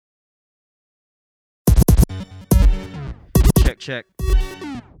check.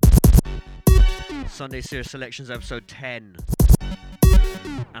 Sunday Serious Selections episode 10.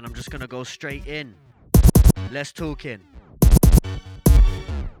 And I'm just gonna go straight in. Let's talk in.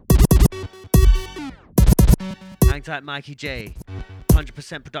 Hang tight, Mikey J.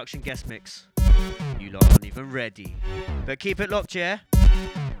 100% production guest mix. You lot aren't even ready. But keep it locked, yeah?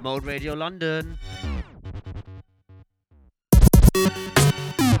 Mode Radio London.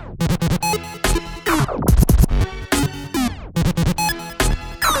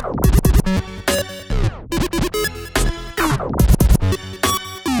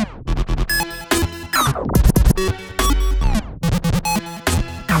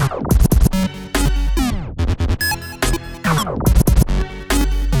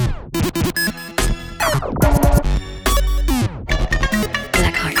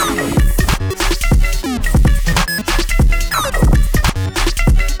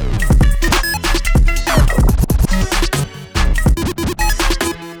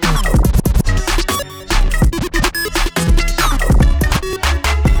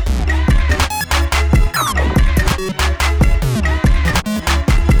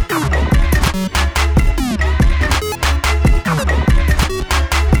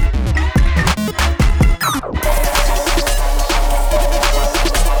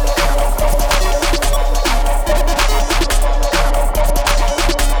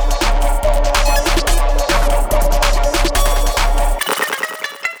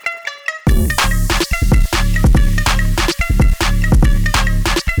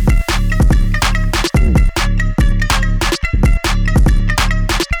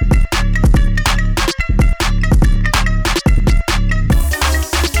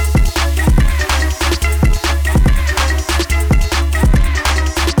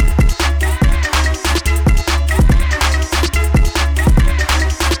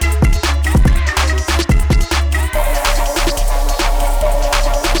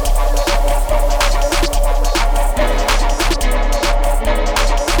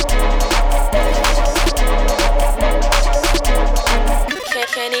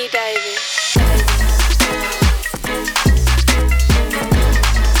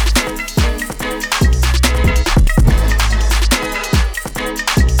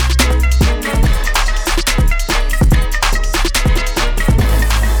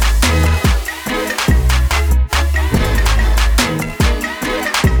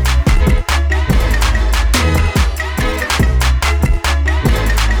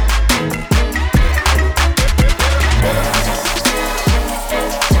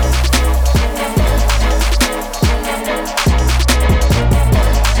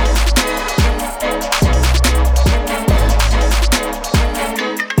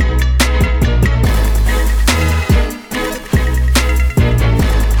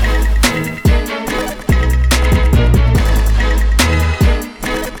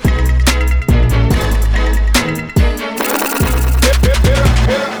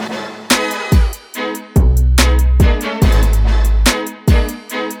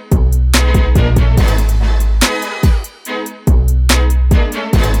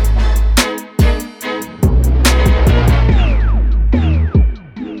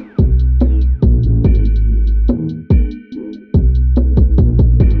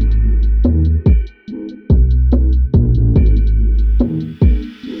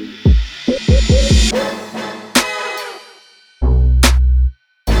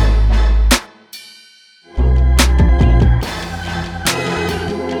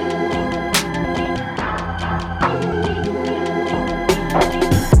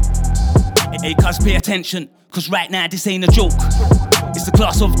 Attention, cause right now this ain't a joke. It's the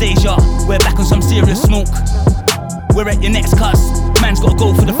class of Deja, we're back on some serious smoke. We're at your next cuz, man's gotta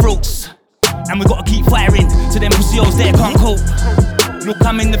go for the throats. And we gotta keep firing, to them pussios there can't cope. Look,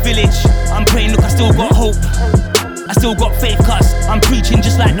 I'm in the village, I'm praying, look I still got hope. I still got faith cuz, I'm preaching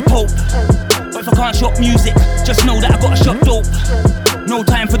just like the Pope. But if I can't shop music, just know that I gotta shop dope. No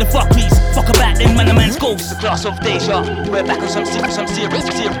time for the fuckeries, fuck about them man, the man's ghost. It's the class of Deja, we're back on some serious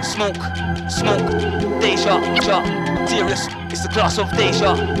smoke. Deja, serious. It's the class of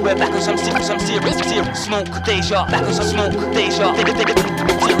Deja, we're back on some serious smoke. Deja, back on some smoke. Deja,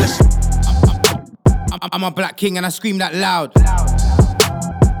 serious. I'm a black king and I scream that loud.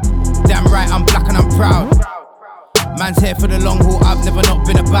 Damn right, I'm black and I'm proud. Man's here for the long haul, I've never not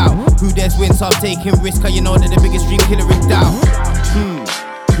been about. Who dares win, so I'm taking risk, cause you know that the biggest dream killer is doubt.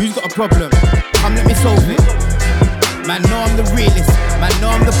 Who's got a problem? Come let me solve it. Man know I'm the realest, man know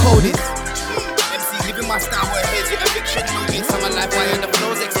I'm the coldest. MC living my style where here's your eviction notice. I'm alive, why and the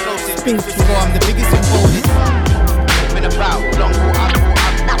flow's explosive. Big Fisco, I'm the biggest and boldest. Been about, long haul,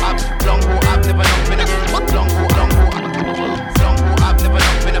 long haul, I've never not been a long haul.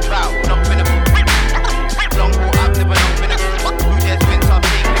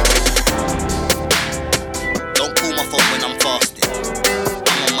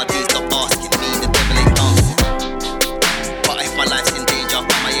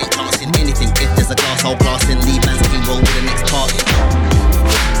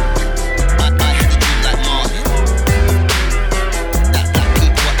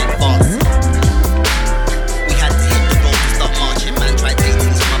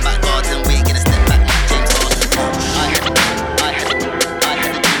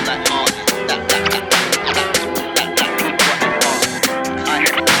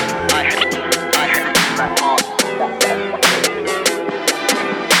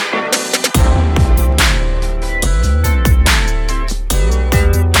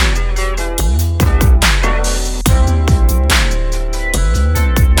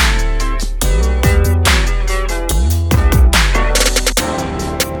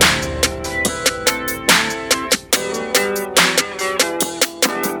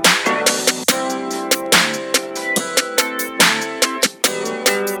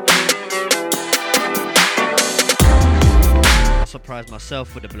 surprise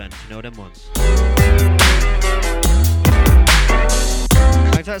myself with the blend, you know them ones.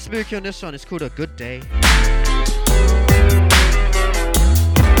 Like that Spooky on this one, it's called A Good Day.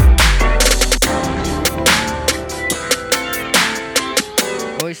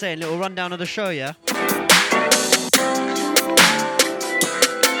 What are you saying? Little rundown of the show, yeah?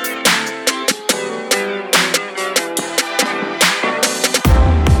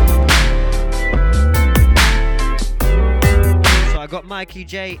 I got Mikey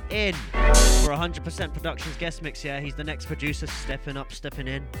J in for 100% Productions guest mix, yeah? He's the next producer, stepping up, stepping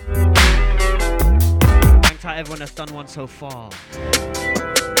in. Hang tight everyone that's done one so far.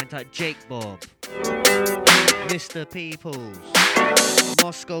 Hang tight Jake Bob, Mr. Peoples,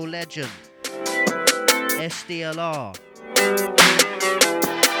 Moscow Legend, SDLR.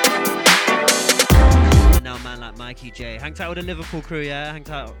 And now man like Mikey J. Hang tight with the Liverpool crew, yeah? Hang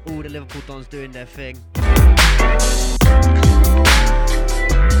tight all the Liverpool dons doing their thing.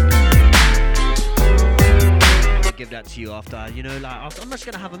 I'll give that to you after, you know, like I'm just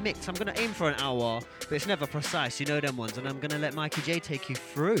gonna have a mix. I'm gonna aim for an hour, but it's never precise, you know them ones, and I'm gonna let Mikey J take you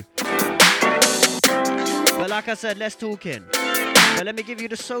through. But like I said, let's talk in. But let me give you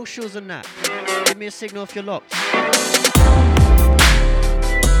the socials and that. Give me a signal if you're locked.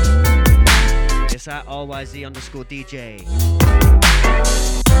 It's at RYZ_DJ.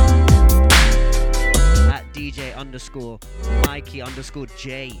 At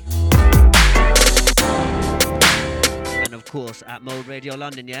DJ_Mikey_J. And of course at Mode Radio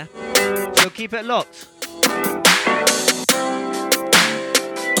London, yeah? So keep it locked.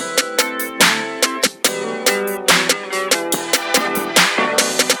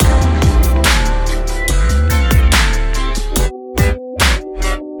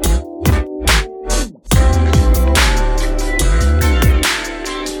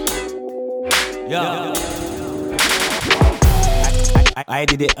 Yeah. I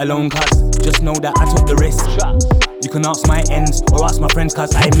did it alone, cuz just know that I took the risk. You can ask my ends or ask my friends,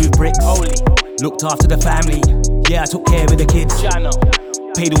 cuz I moved bricks. Looked after the family, yeah, I took care of the kids.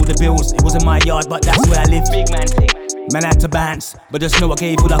 Paid all the bills, it wasn't my yard, but that's where I live. Big man thing. Man had to bounce, but just know I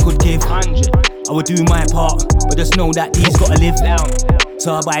gave all I could give. 100. I would do my part, but just know that these gotta live.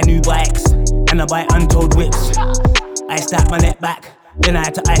 So I buy new bikes, and I buy untold whips. I stack my neck back, then I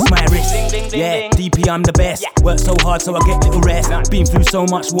had to ice my wrist. Yeah, DP, I'm the best. Work so hard so I get little rest. Been through so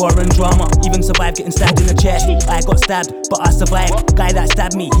much war and drama, even survived getting stabbed in the chest. I got stabbed, but I survived. Guy that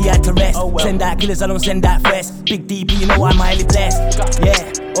stabbed me, he had to rest. Send out killers, I don't send out fresh. Big DP, you know I'm highly blessed. Yeah,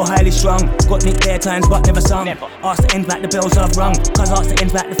 or highly strung. Got nicked there times, but never sung. Ask the ends like the bells I've rung, cause ask the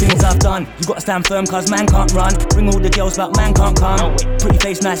ends like the things I've done. You gotta stand firm, cause man can't run. Bring all the girls like man can't come. Pretty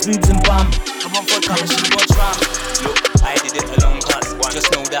face, nice boobs and bum. I want vodka, but she wants rum. Look, I did it alone, cuz just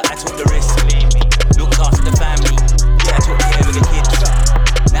know that I took the risk. Looked after the family, yeah, I took care of the kids.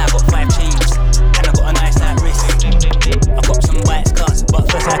 Now I got 5 chains, and I got a nice light wrist. I got some white cars, but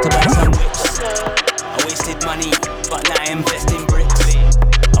first I had to buy some whips. I wasted money, but now I invest in bricks.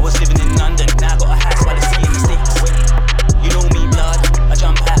 I was living in London, now I got a house by the sea in the sticks. You know me, blood, I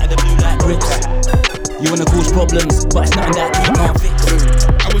jump out of the blue like bricks. You wanna cause problems, but it's nothing that you can't fix.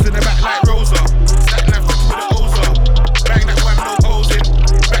 I was in the back like Rosa, sat in that fucking with the Oza. Bang that one, no posing.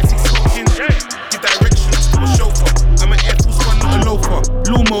 Backseat smoking, give directions to a chauffeur. I'm an Air Force One, not a loafer.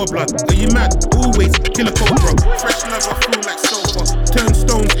 Lawnmower blood, are you mad? Always kill a cobra. Fresh lover, feel like sofa. Turn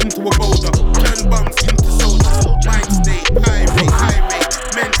stones into a boulder. Turn bums into soldiers. Mind state, high rate,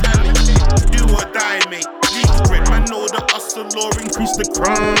 mentality. Do or die, mate. Legal bread, man know the hustle or increase the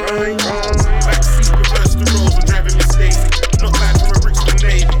crime. Backseat, reverse the roles, I'm driving me Stacey. Not bad from a Brixton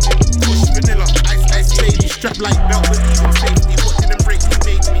Navy. Push vanilla, ice lady. Strap like belt, believe in safety. What didn't break me,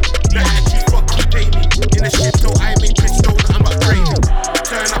 made me. That actually fucking pay me. In a shit, so I make crystal, I'm upgrading.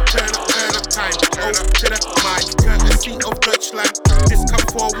 Turn up time. Oh, to the mic. Courtesy of Dutchland. This come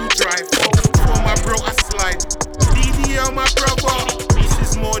 4-wheel drive. For my bro, I slide. DDL, my brother. This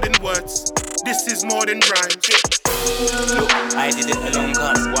is more than words. This is more than rhymes. Look, I did it alone,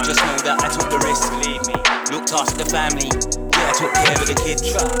 cuz just know that I took the risk. Looked after the family, yeah, I took care of the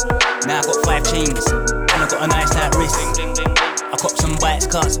kids. Now I got 5 chains, and I got a nice light wrist. I copped some bikes,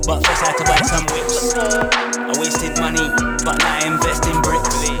 cuz, but first I had to buy some whips. I wasted money, but now I invest in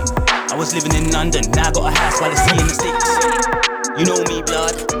bricks. I was living in London, now I got a house by the sea in the sticks. You know me,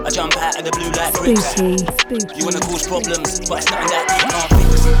 blood, I jump out of the blue like bricks. Spooky. You wanna cause problems, but it's nothing that you can't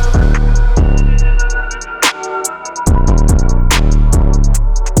fix.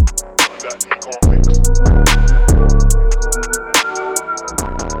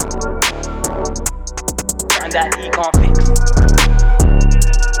 That he can't fix.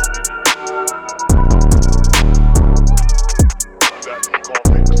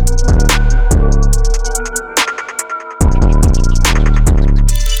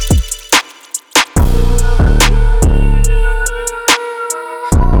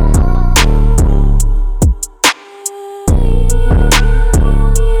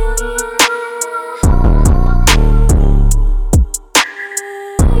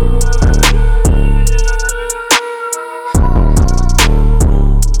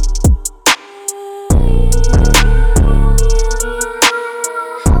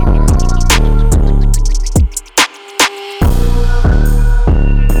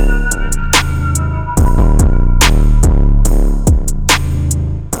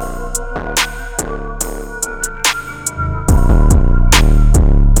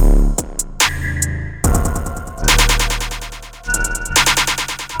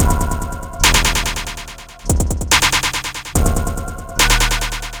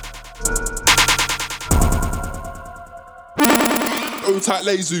 O-type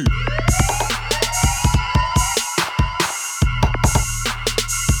lazy.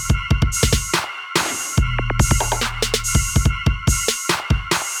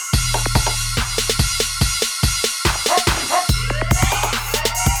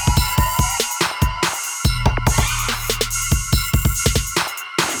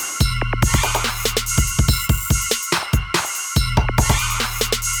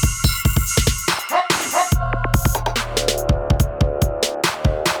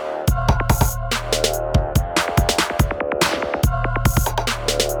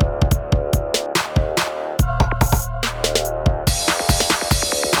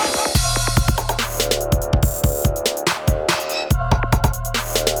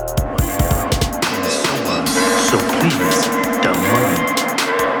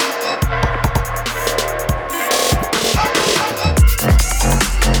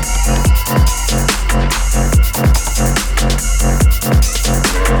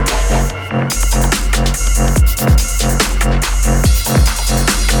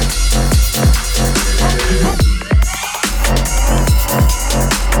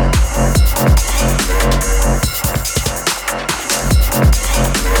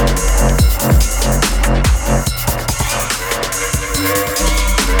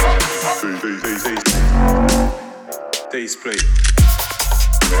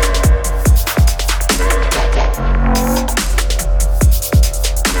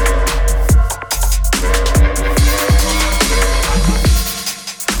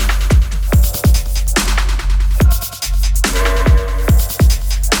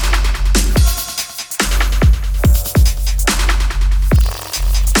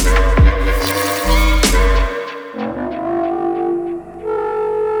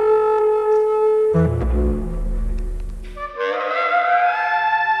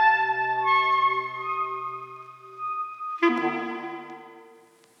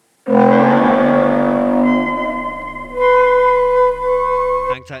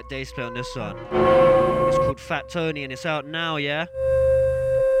 Split on this one. It's called Fat Tony and it's out now, yeah?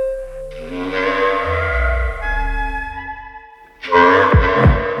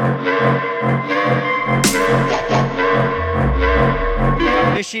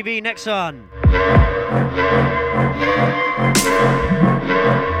 Mishy B next on.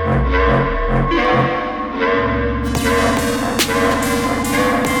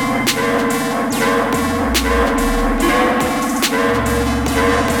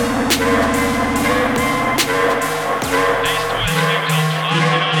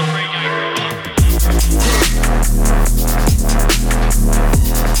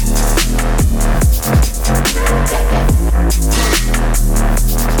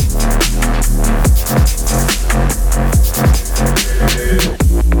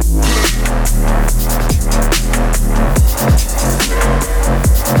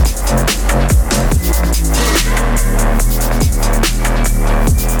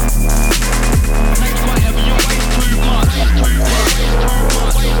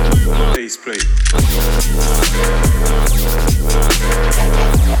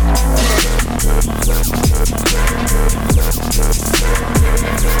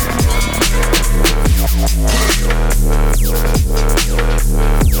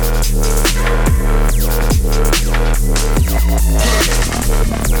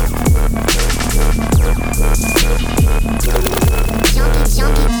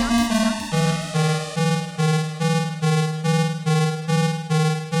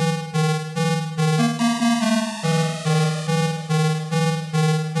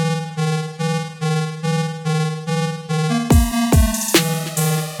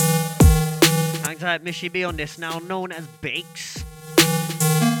 Mishy B on this, now known as Bakes.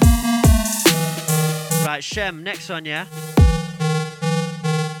 Right, Shem, next one, yeah?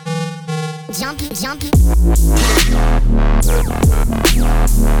 Jumpy, jumpy.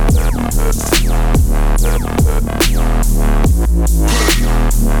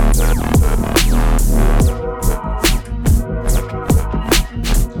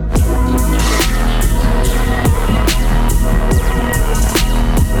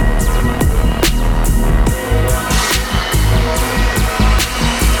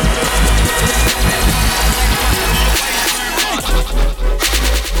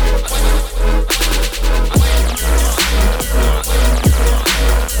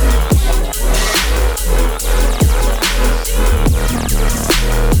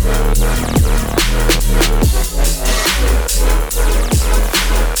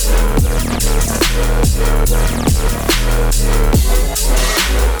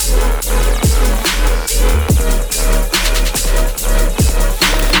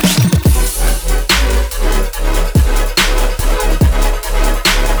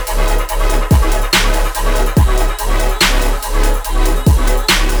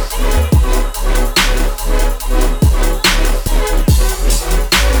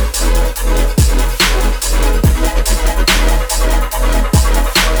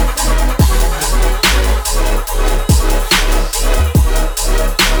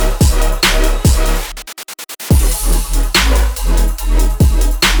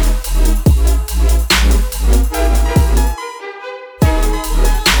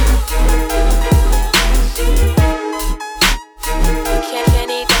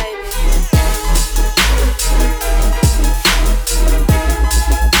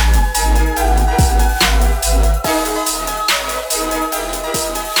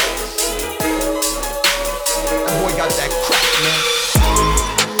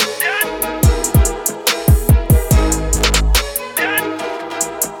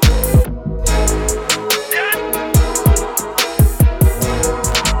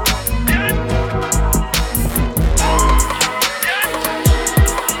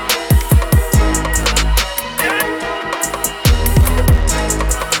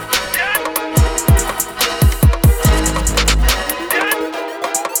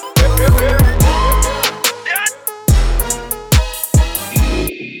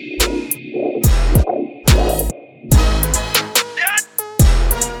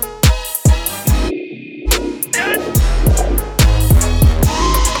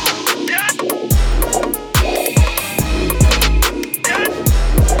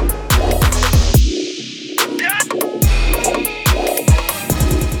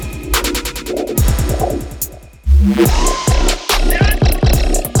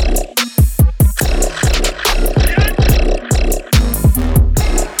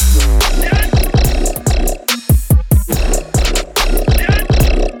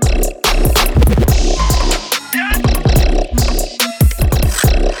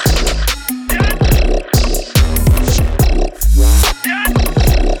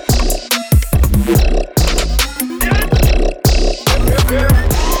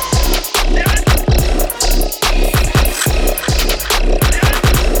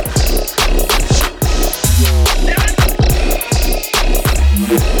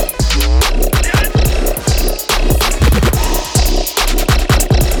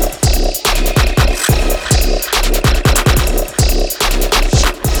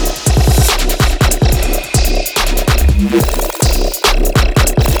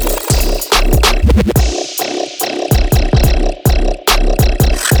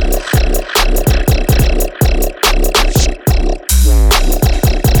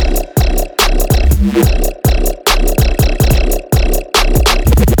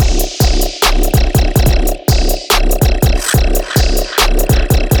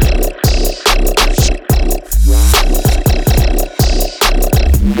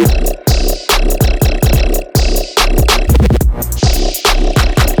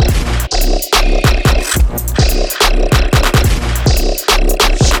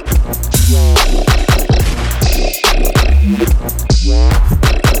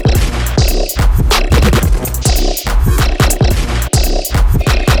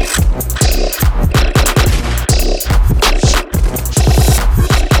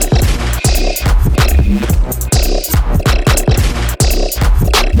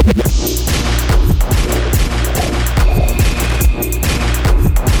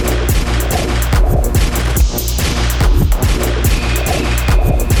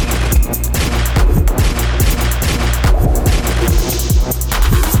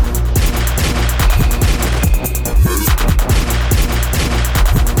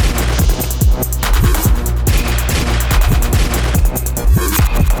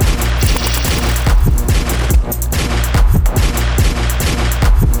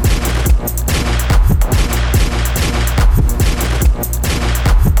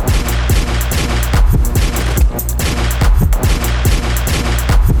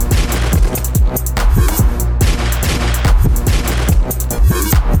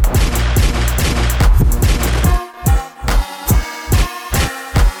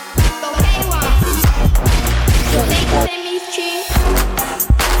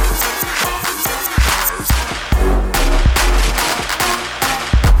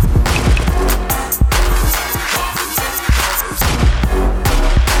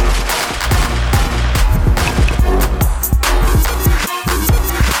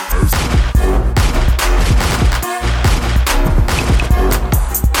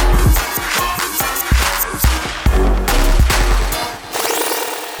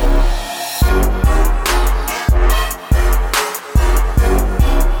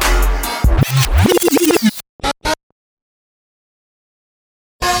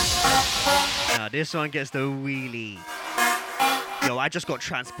 this one gets the wheelie. Yo, I just got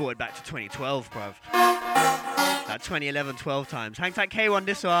transported back to 2012, bruv. That 2011-12 times. Hang tight K1,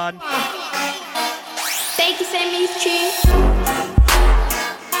 this one. Thank you, send me this tune.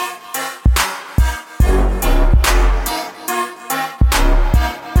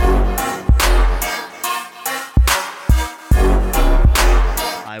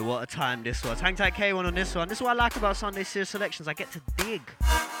 Aye, what a time this was. Hang tight K1 on this one. This is what I like about Sunday Serious Selections. I get to dig.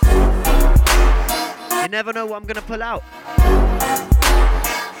 You never know what I'm gonna pull out.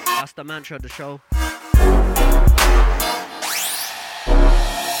 That's the mantra of the show.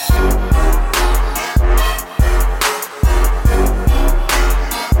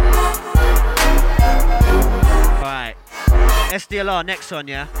 Alright. SDLR next one,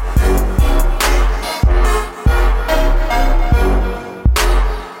 yeah?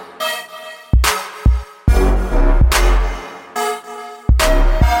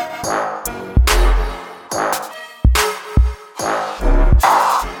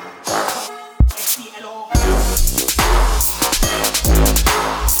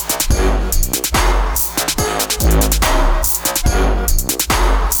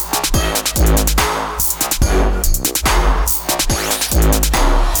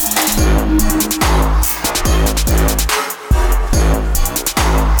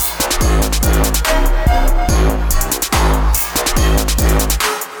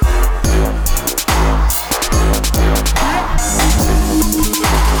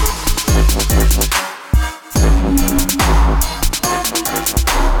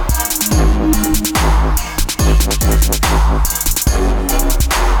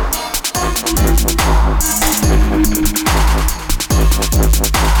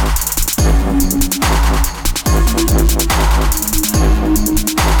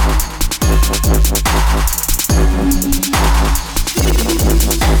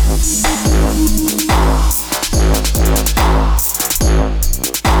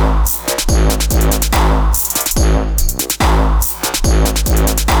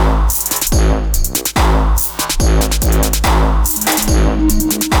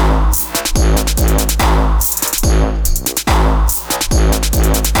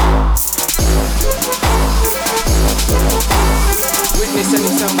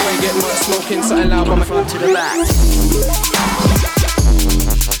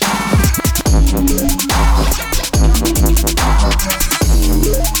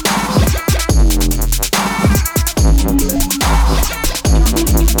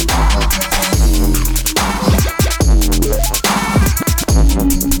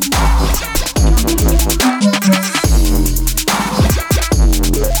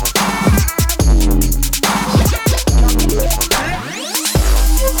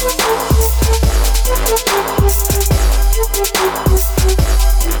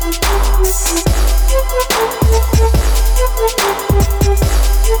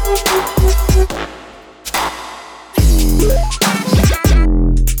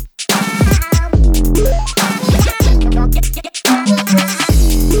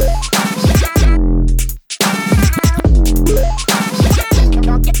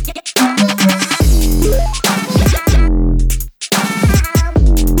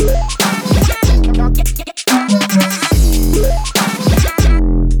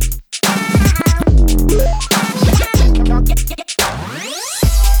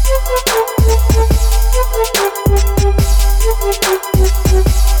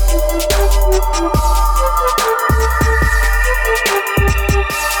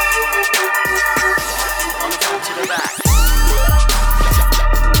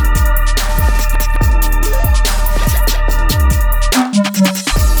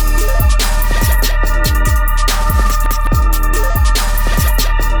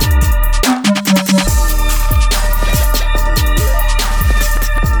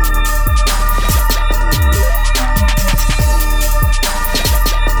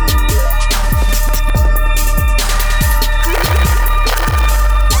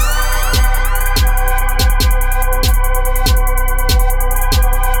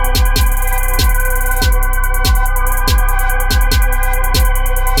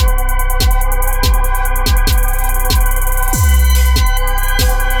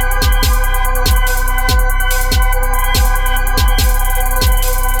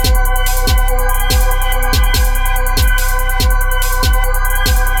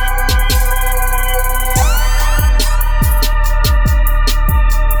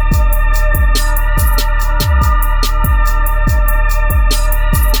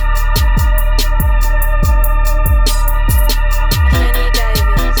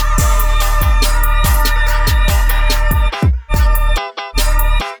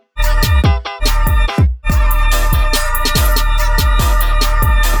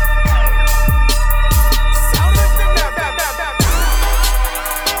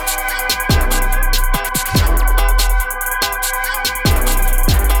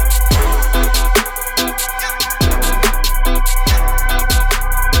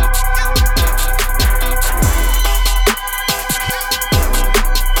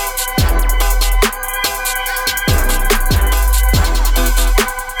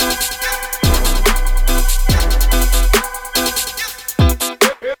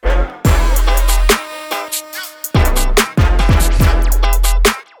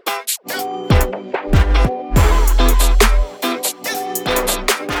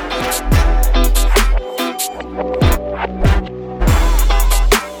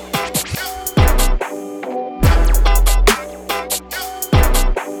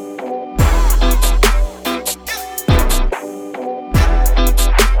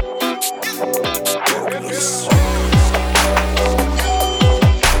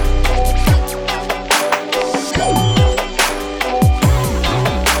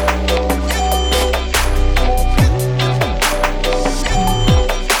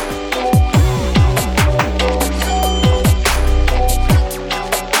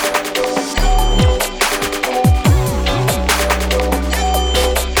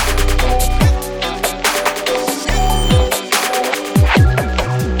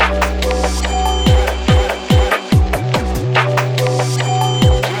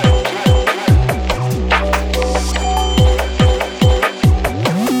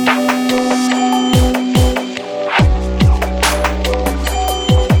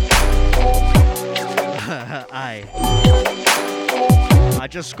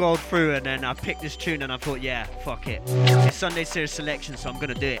 just scrolled through and then I picked this tune and I thought, yeah, fuck it. It's Sunday Serious Selection, so I'm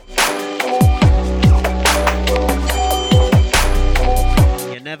gonna do it.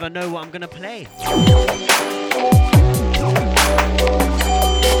 You never know what I'm gonna play.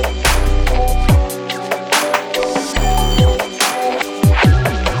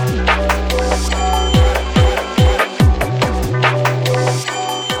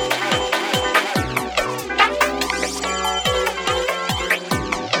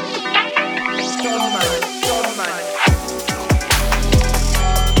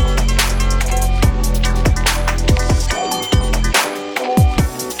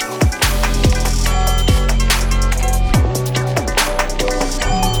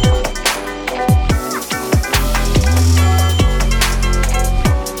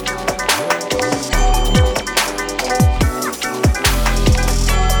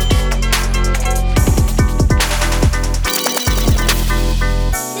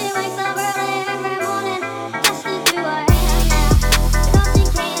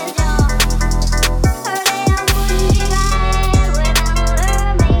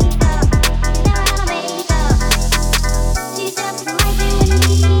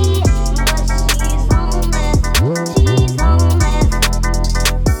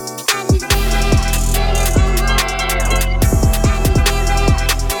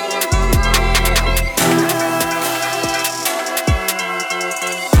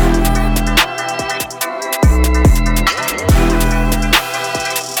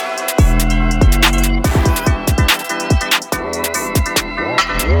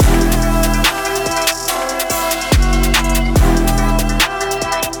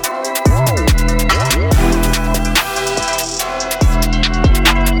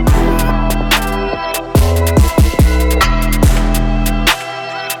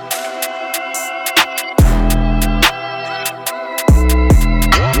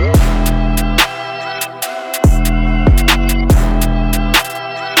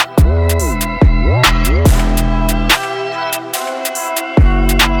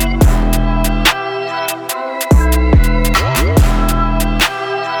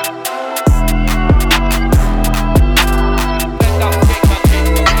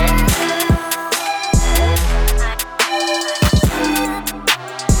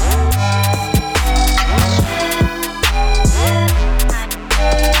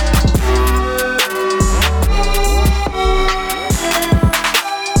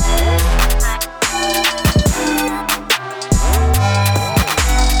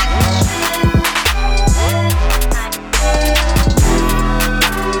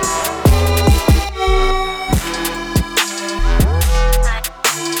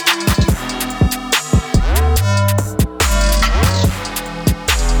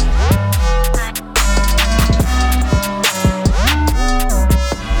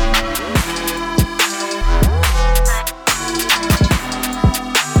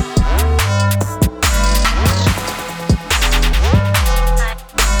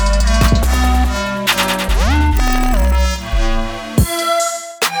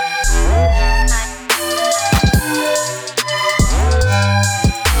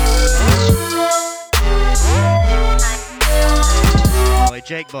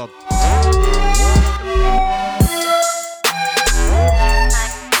 Jake Bob.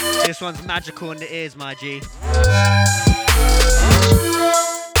 This one's magical in the ears, my G.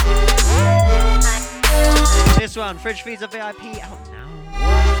 This one, Fridge Feeds a VIP, out now.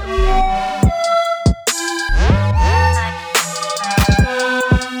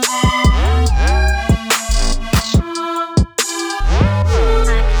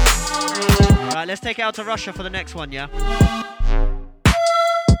 Right, let's take it out to Russia for the next one, yeah?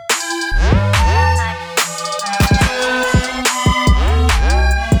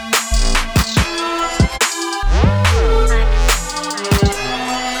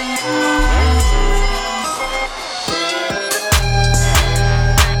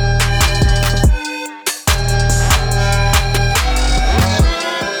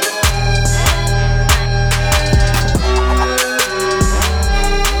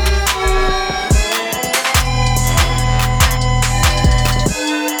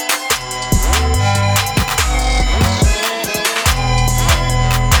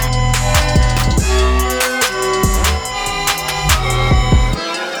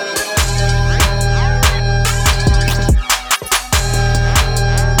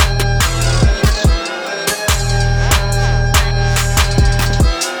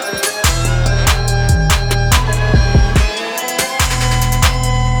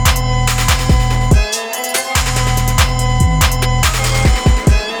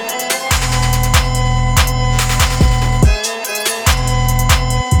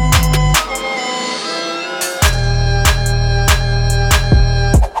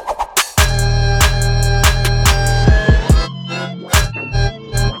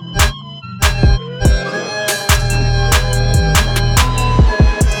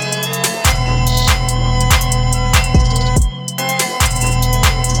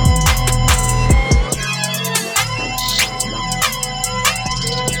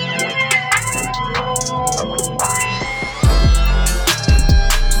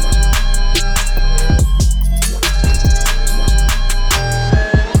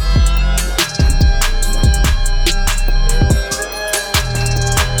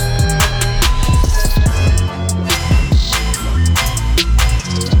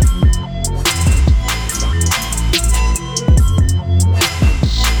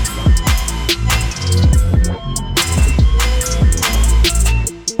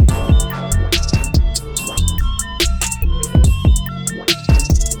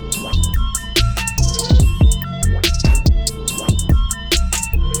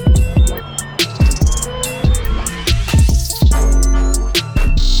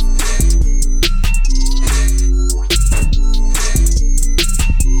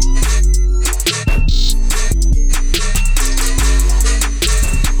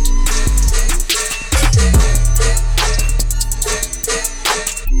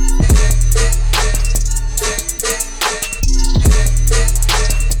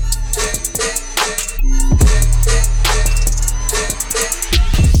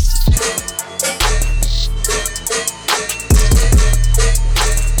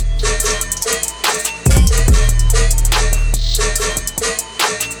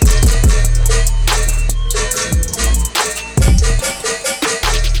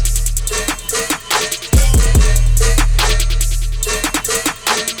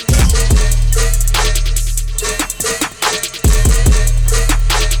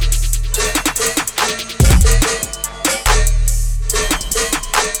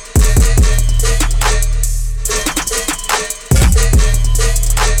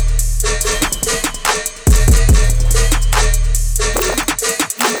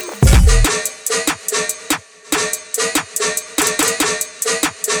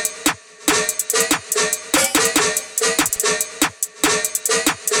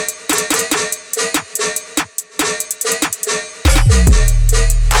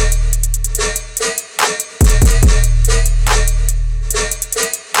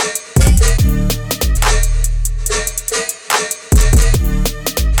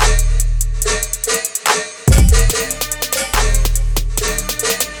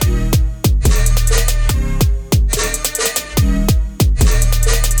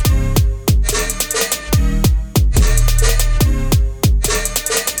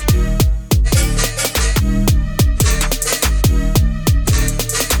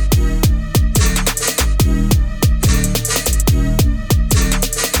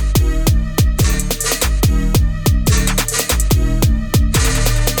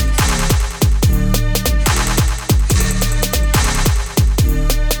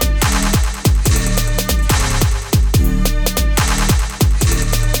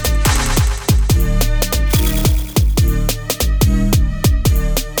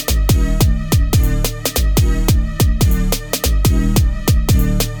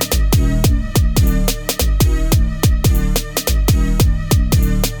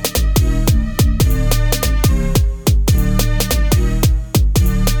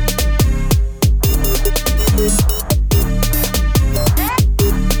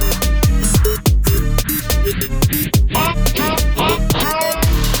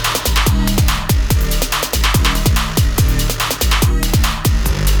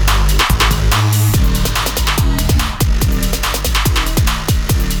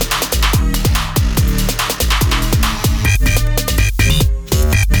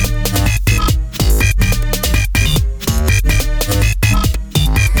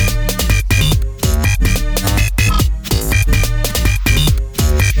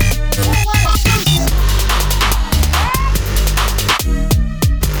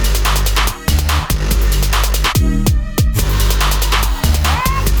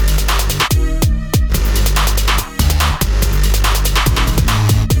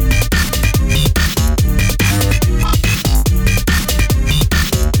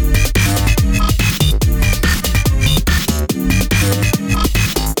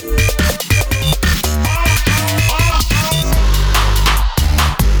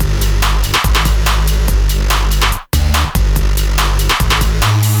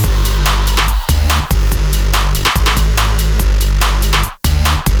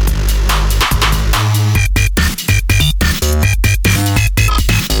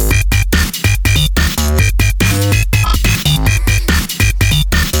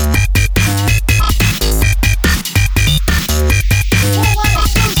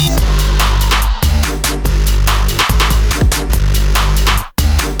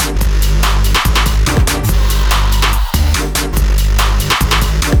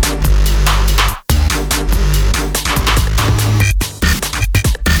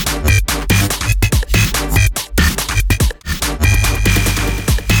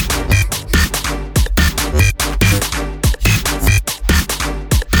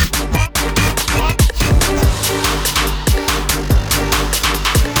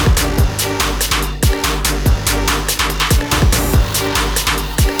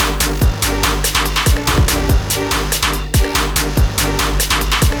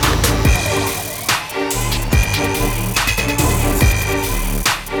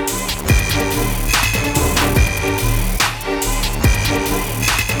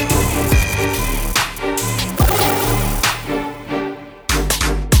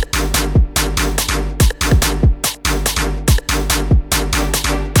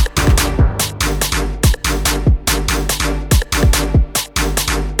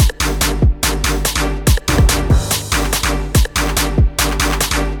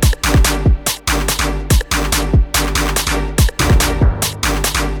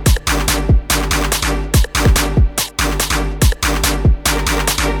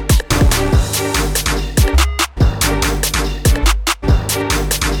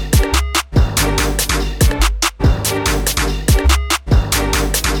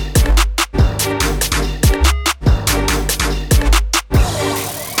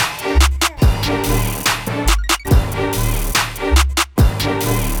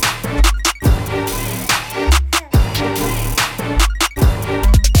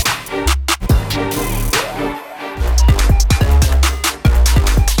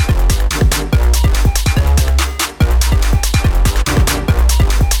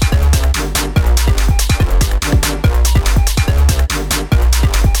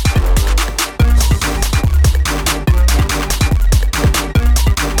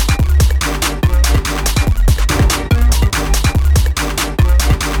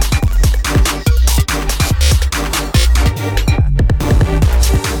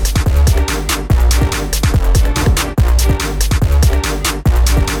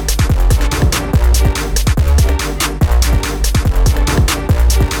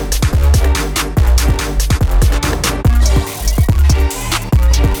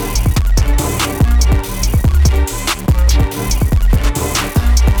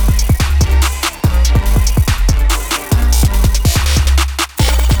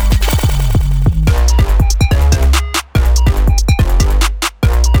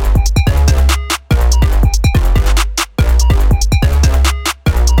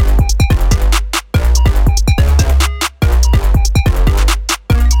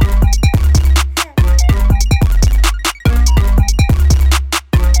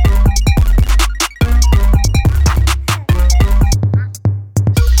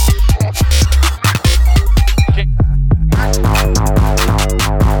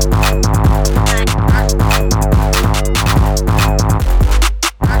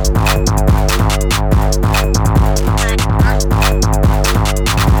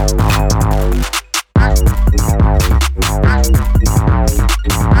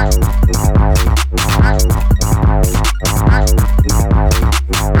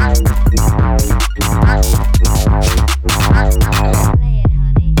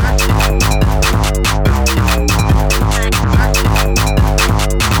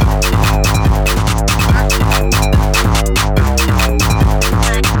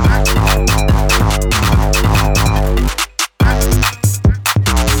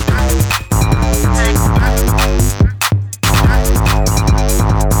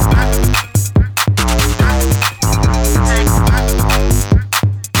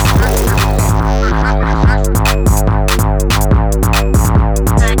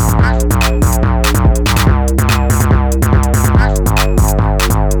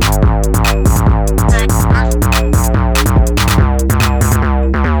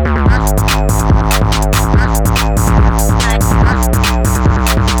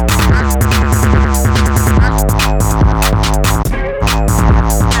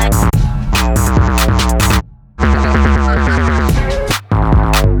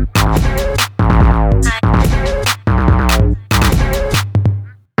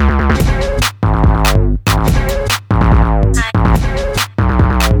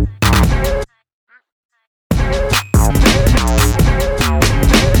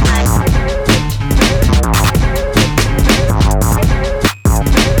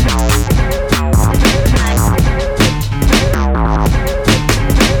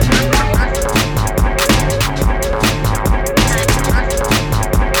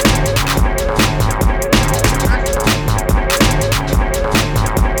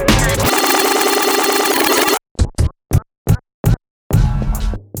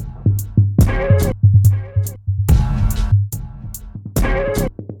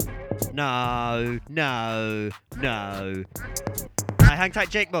 No. I hang tight,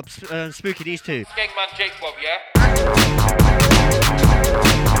 Jake Bob, Spooky, these two. Skegman, Jake Bob, yeah?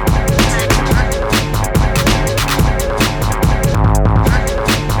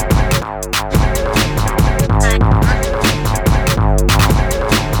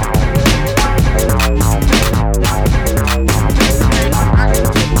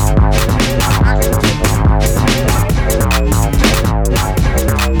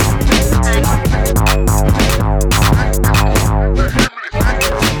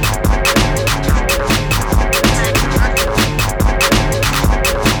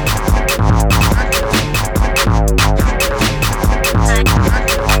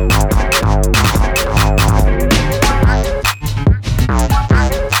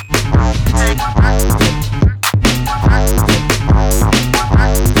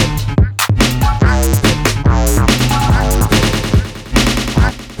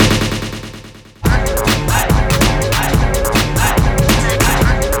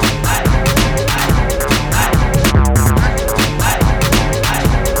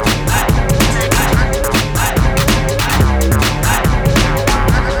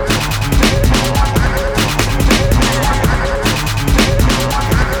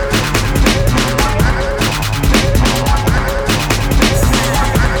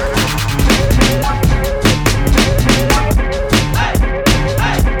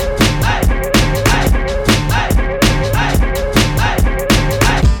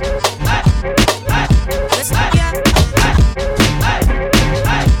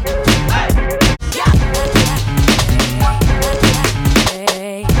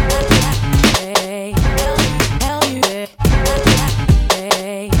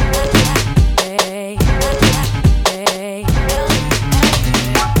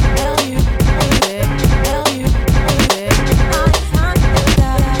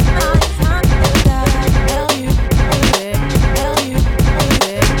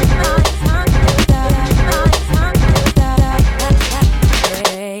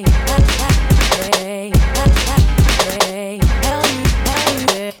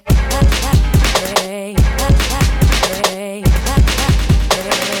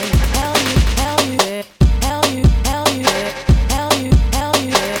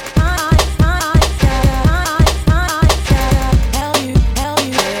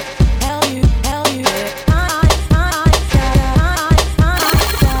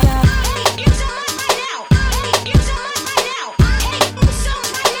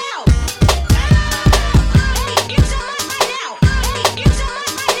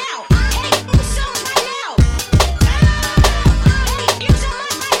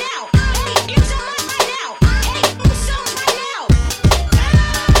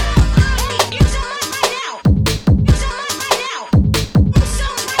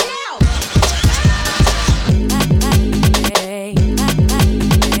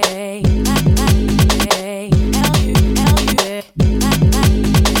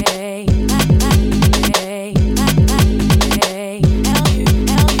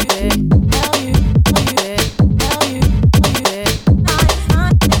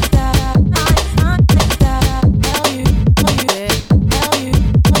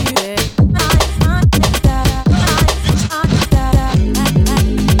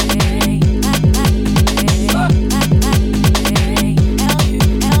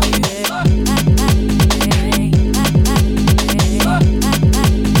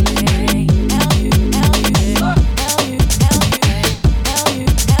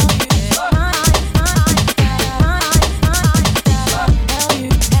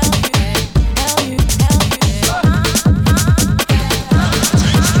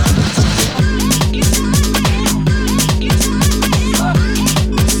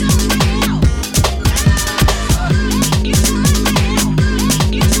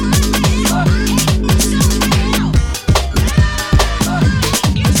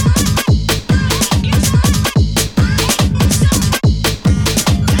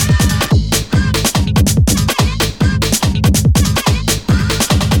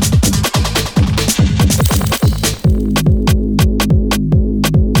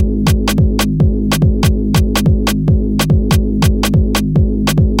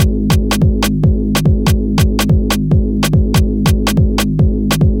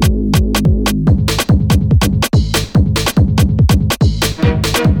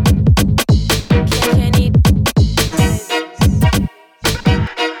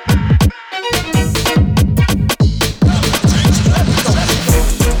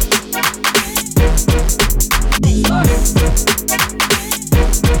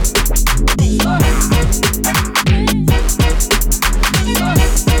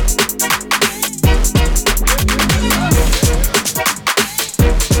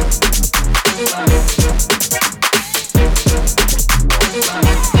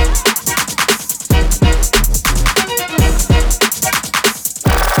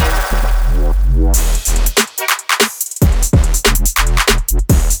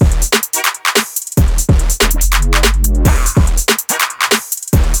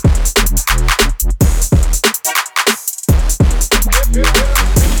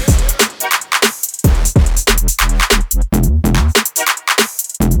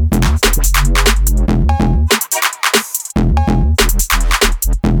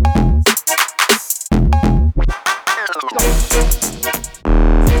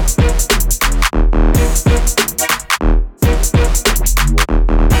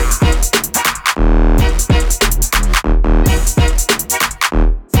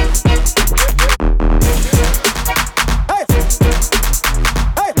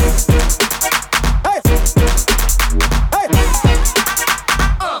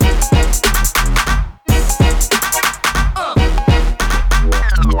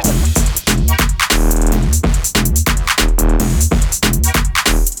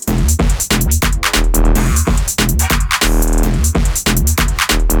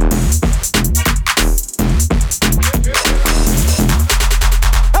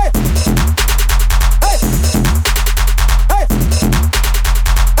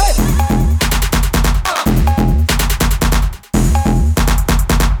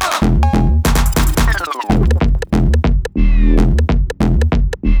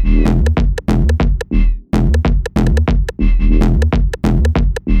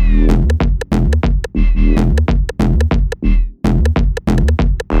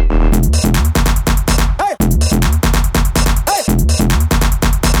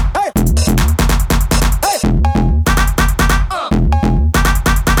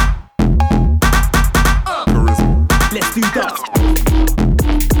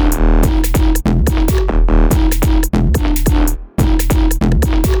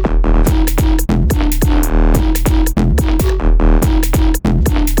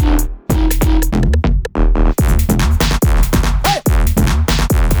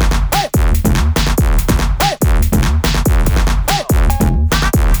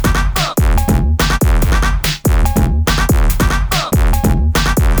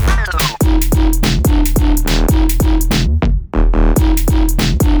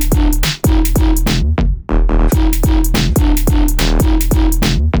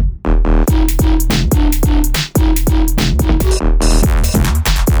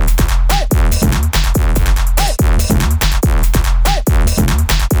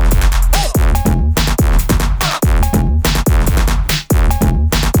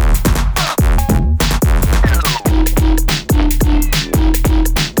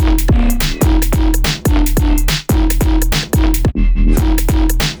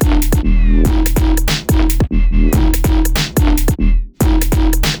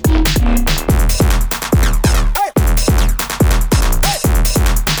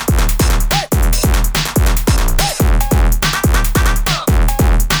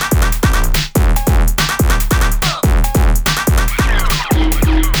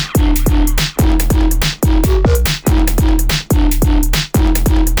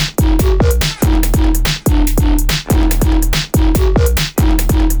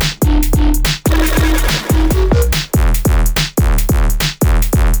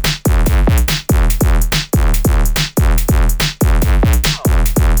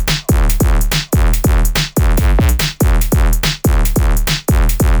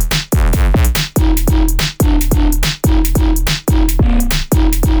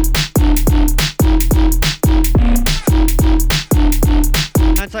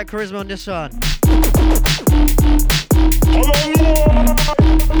 charisma on this one.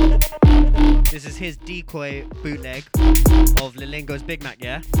 This is his decoy bootleg of Lilingo's Big Mac,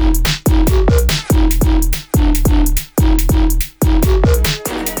 yeah?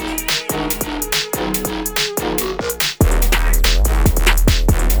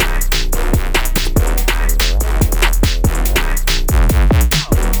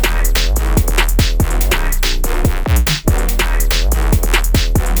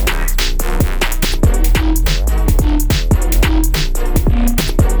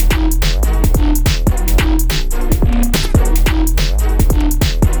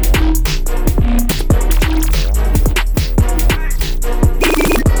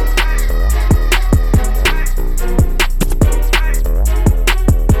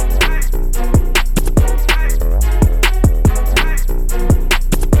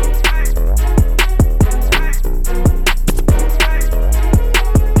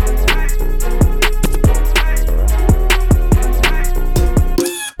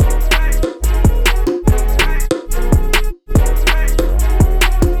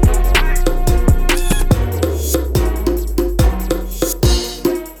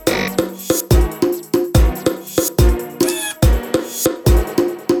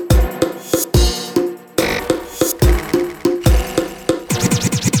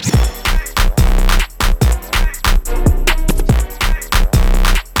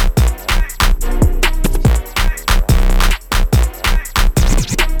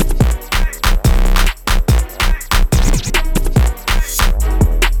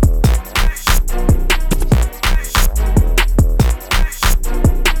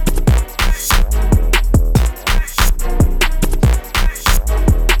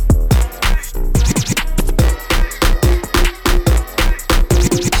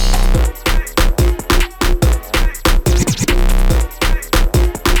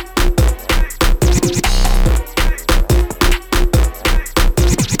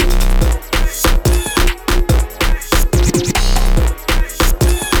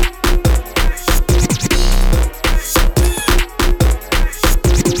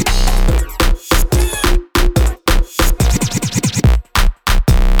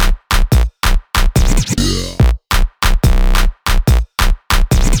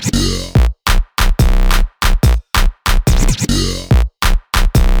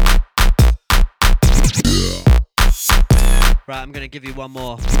 Right, I'm gonna give you one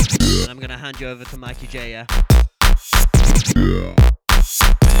more, and I'm gonna hand you over to Mikey J, yeah?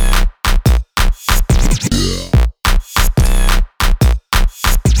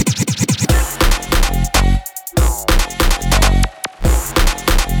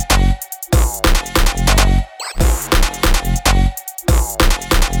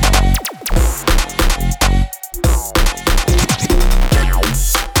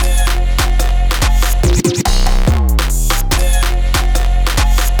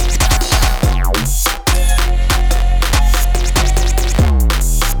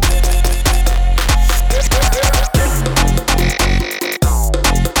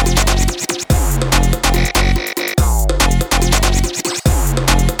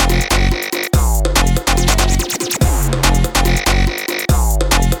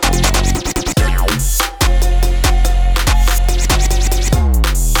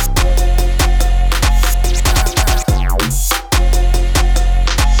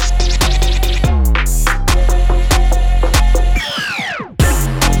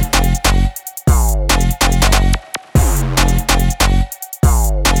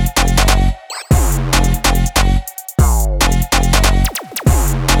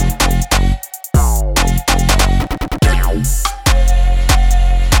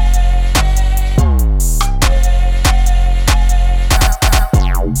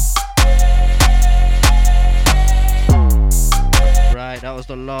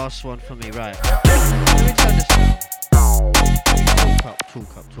 One for me, right? Let me turn this down.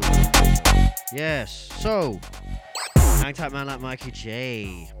 Talk up. Yes, so hang tight, man, like Mikey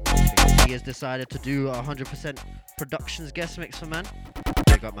J. He has decided to do 100% Productions guest mix for man.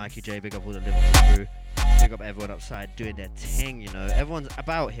 Big up Mikey J, big up all the Liverpool crew. Big up everyone outside doing their thing, you know. Everyone's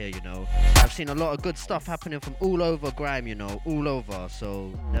about here, you know. I've seen a lot of good stuff happening from all over grime, you know, all over,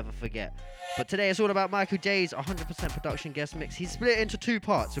 so never forget. But today it's all about Michael J's 100% production guest mix. He's split it into two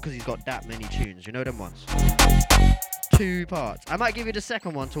parts because he's got that many tunes. You know them ones? 2 parts. I might give you the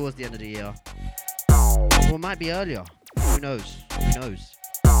second one towards the end of the year. Or it might be earlier. Who knows? Who knows?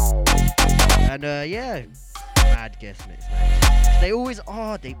 And yeah, mad guest mix, man. They always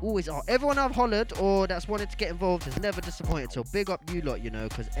are. They always are. Everyone I've hollered or that's wanted to get involved has never disappointed. So big up you lot, you know,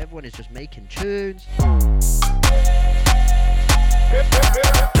 because everyone is just making tunes.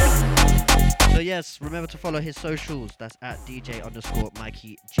 So yes, remember to follow his socials. That's at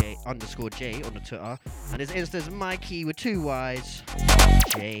DJ_Mikey_J on the Twitter. And his Insta's Mikey with 2 Y's,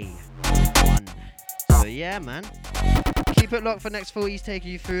 J1. So yeah, man. Keep it locked for next 4 he's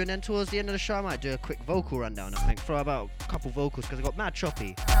taking you through. And then towards the end of the show, I might do a quick vocal rundown, I think. Throw about a couple vocals because I got mad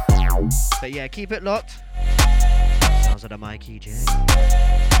choppy. But yeah, keep it locked. Sounds of the Mikey J.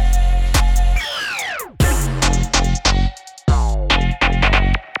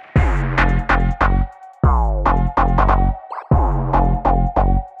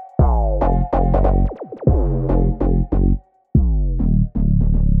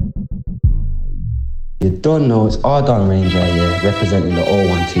 You don't know, it's Ardon Ranger, yeah, representing the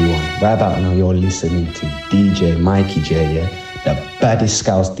 0121. Right about now, you're listening to DJ Mikey J, yeah, the baddest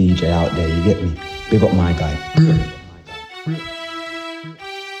Scouse DJ out there, you get me? Big up my guy.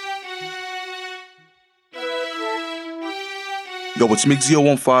 Yo, it's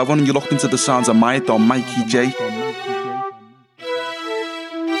Mig015 and you're locked into the sounds of my Don Mikey J.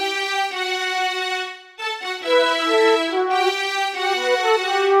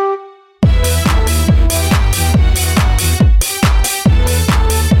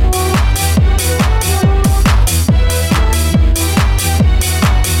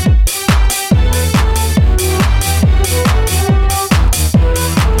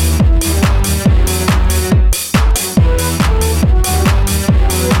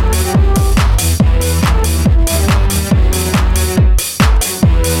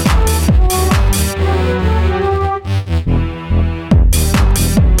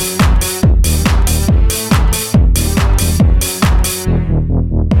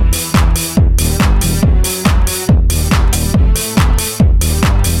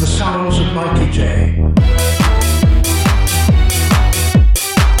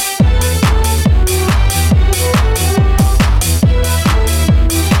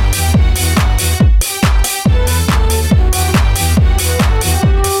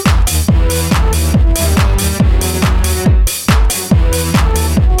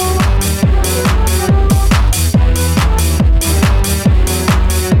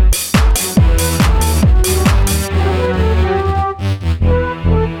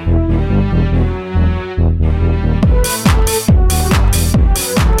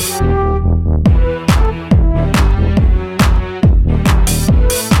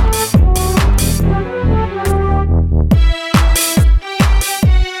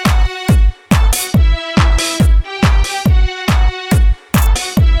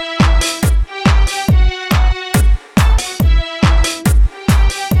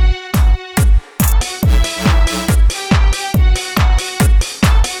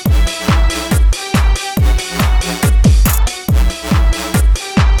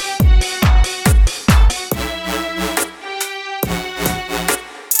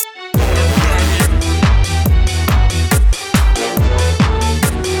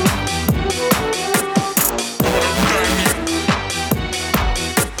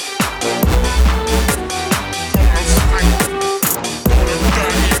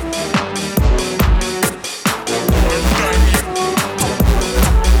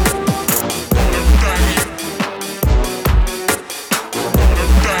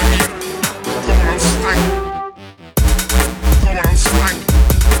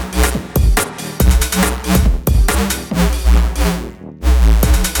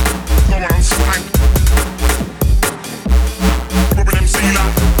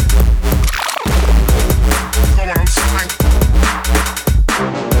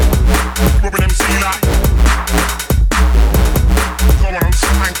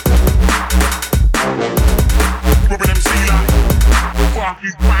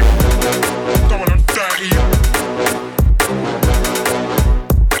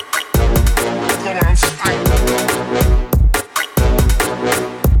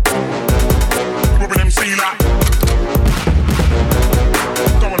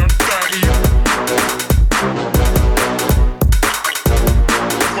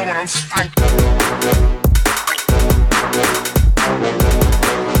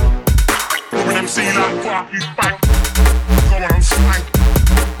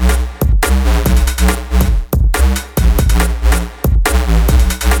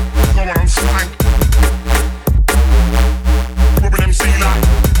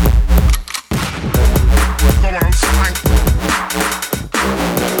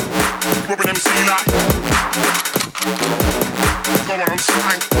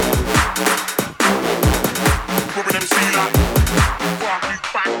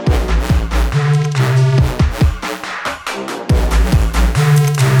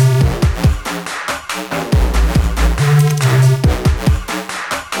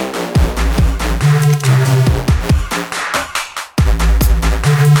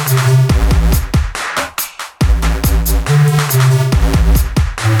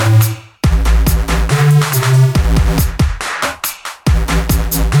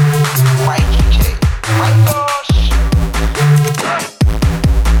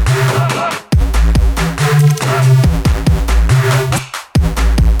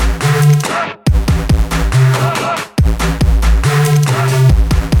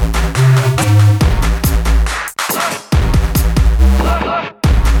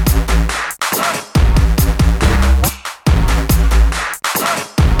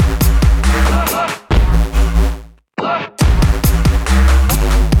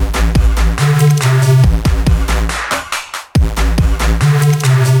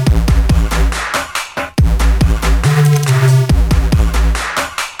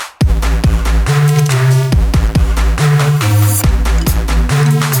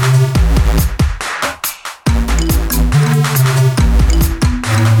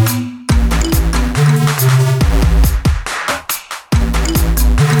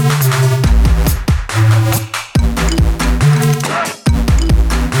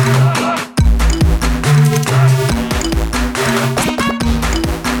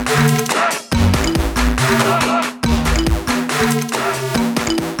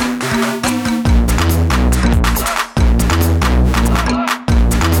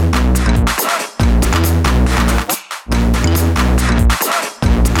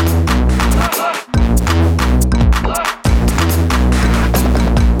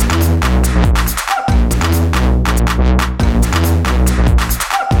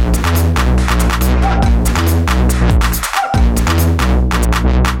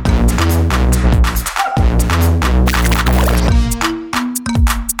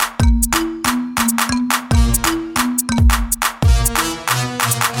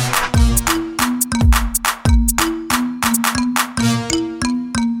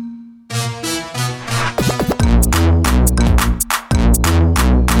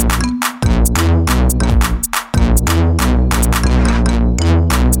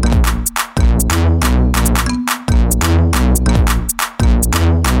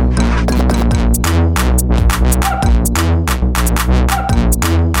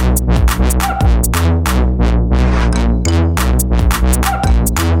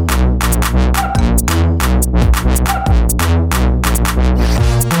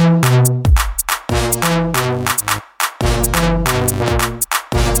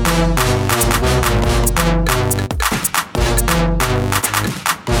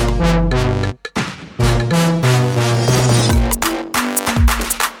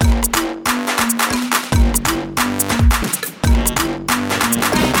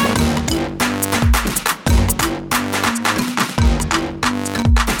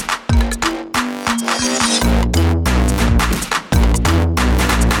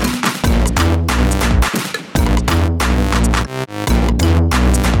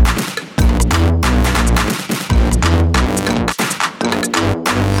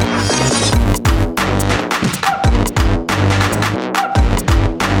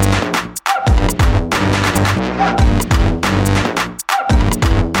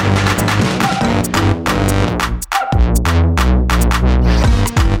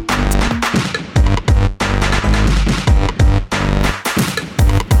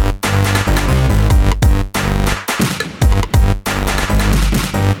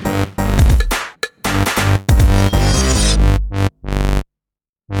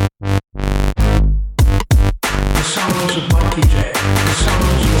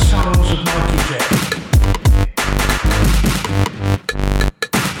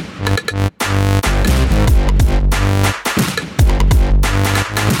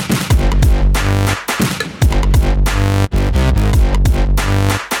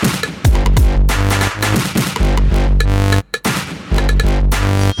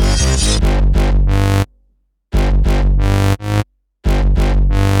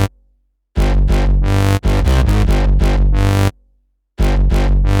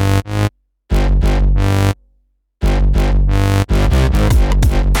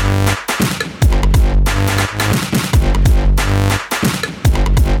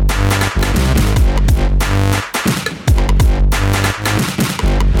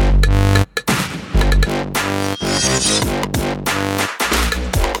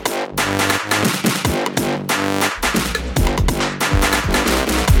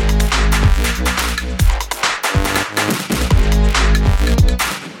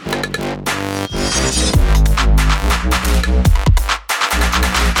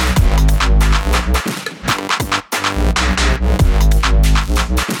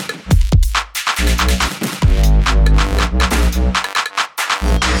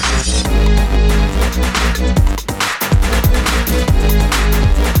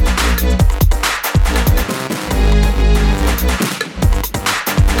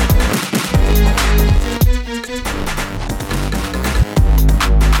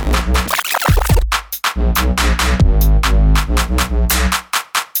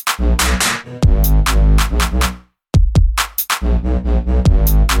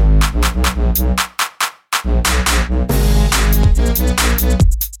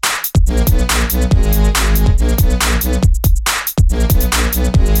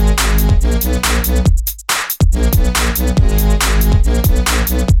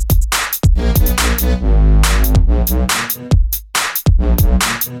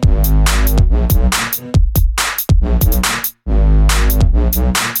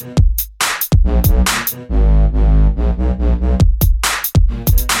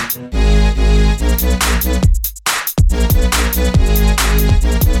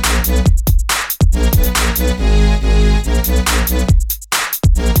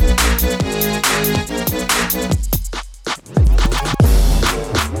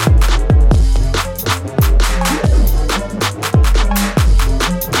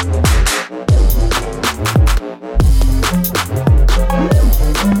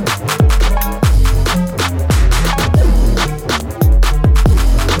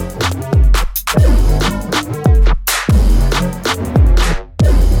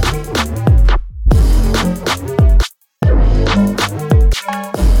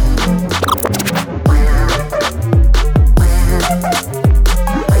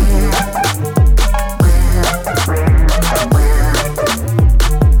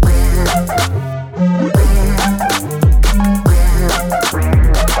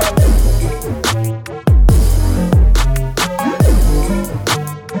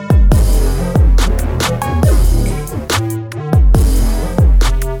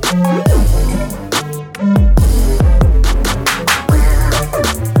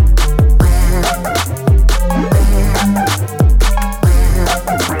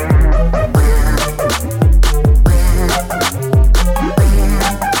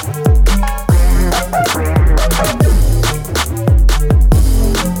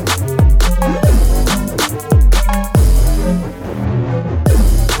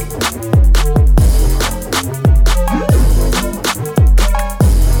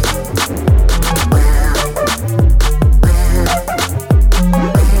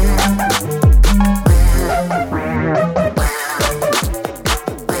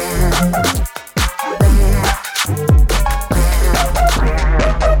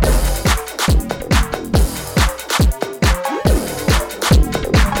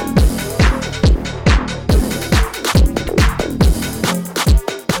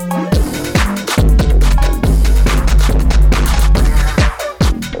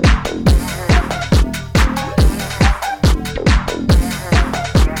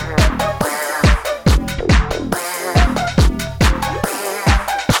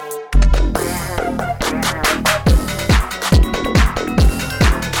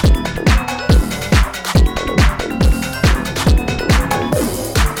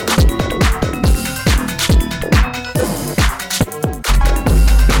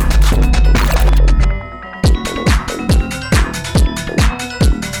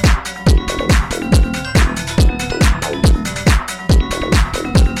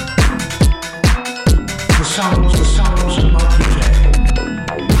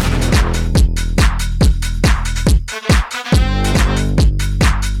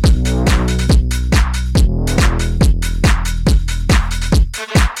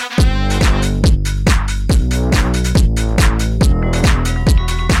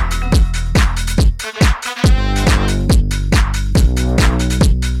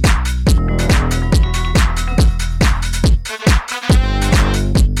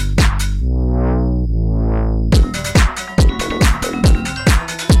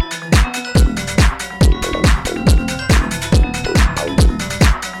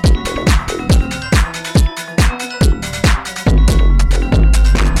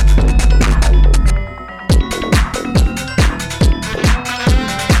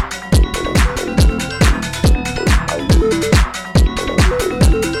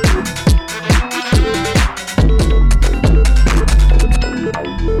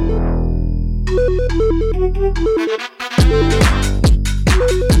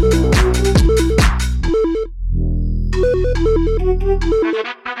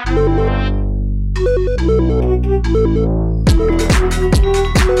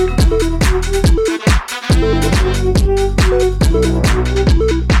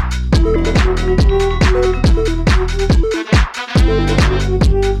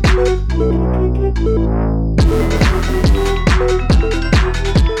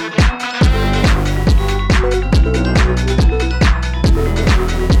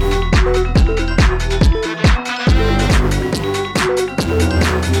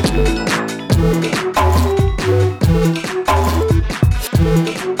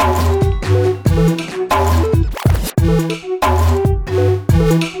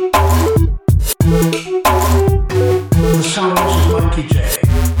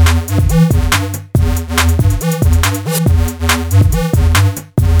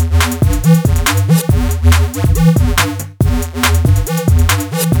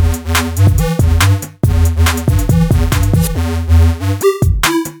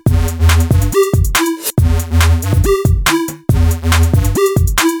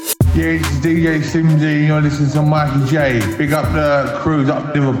 Yeah, it's DJ Simsy, you're listening to Mikey J. Big up the crews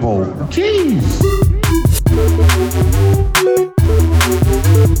up Liverpool. Jeez!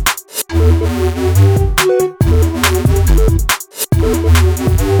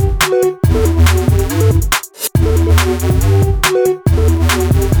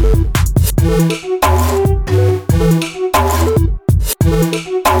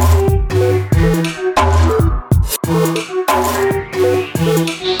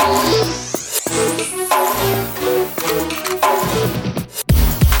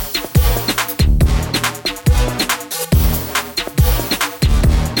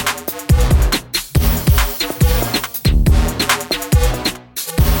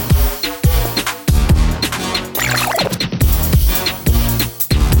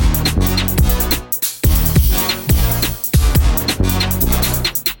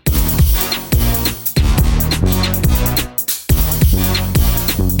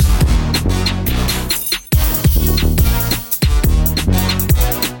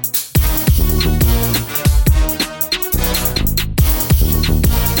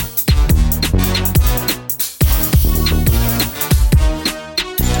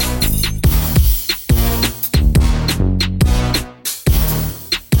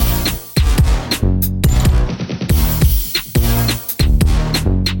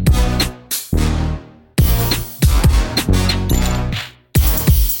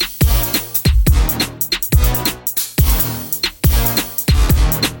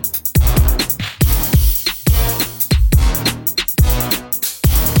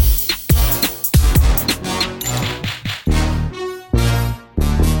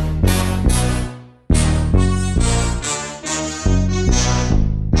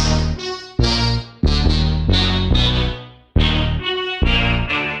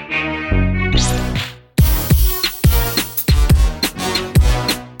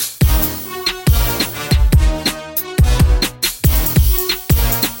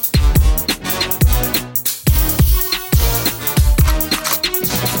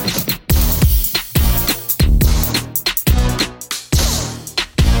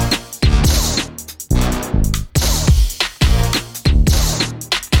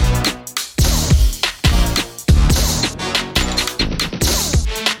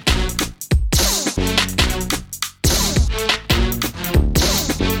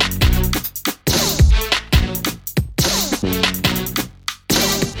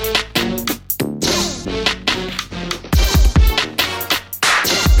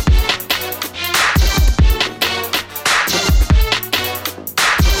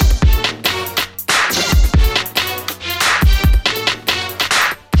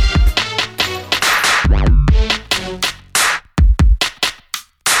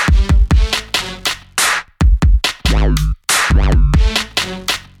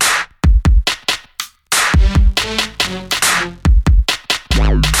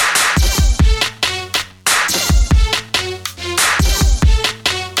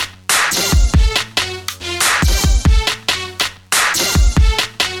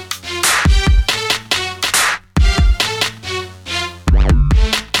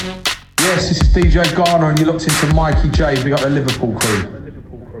 DJ Garner and you're locked into Mikey J, big up the Liverpool crew.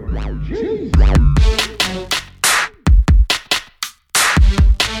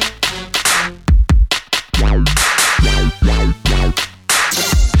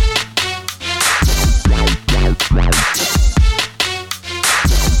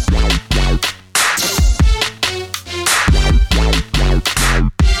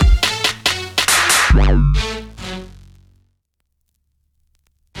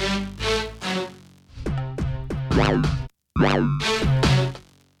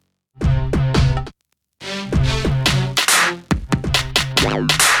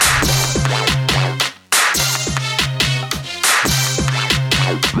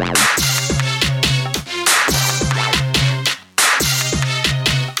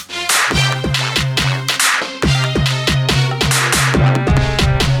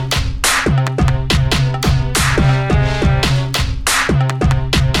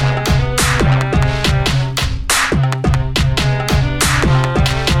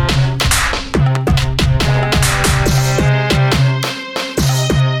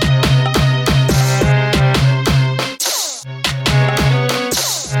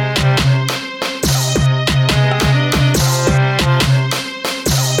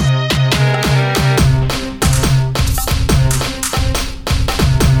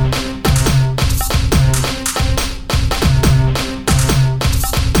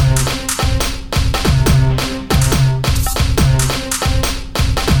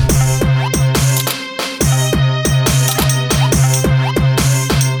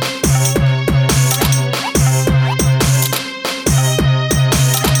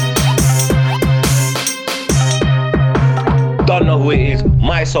 it is,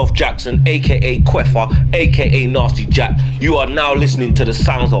 myself Jackson, aka Queffer, aka Nasty Jack. You are now listening to the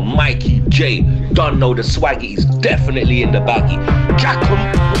sounds of Mikey J. Don't know the swaggy is definitely in the baggy. Jack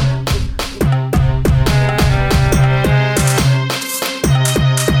 'em.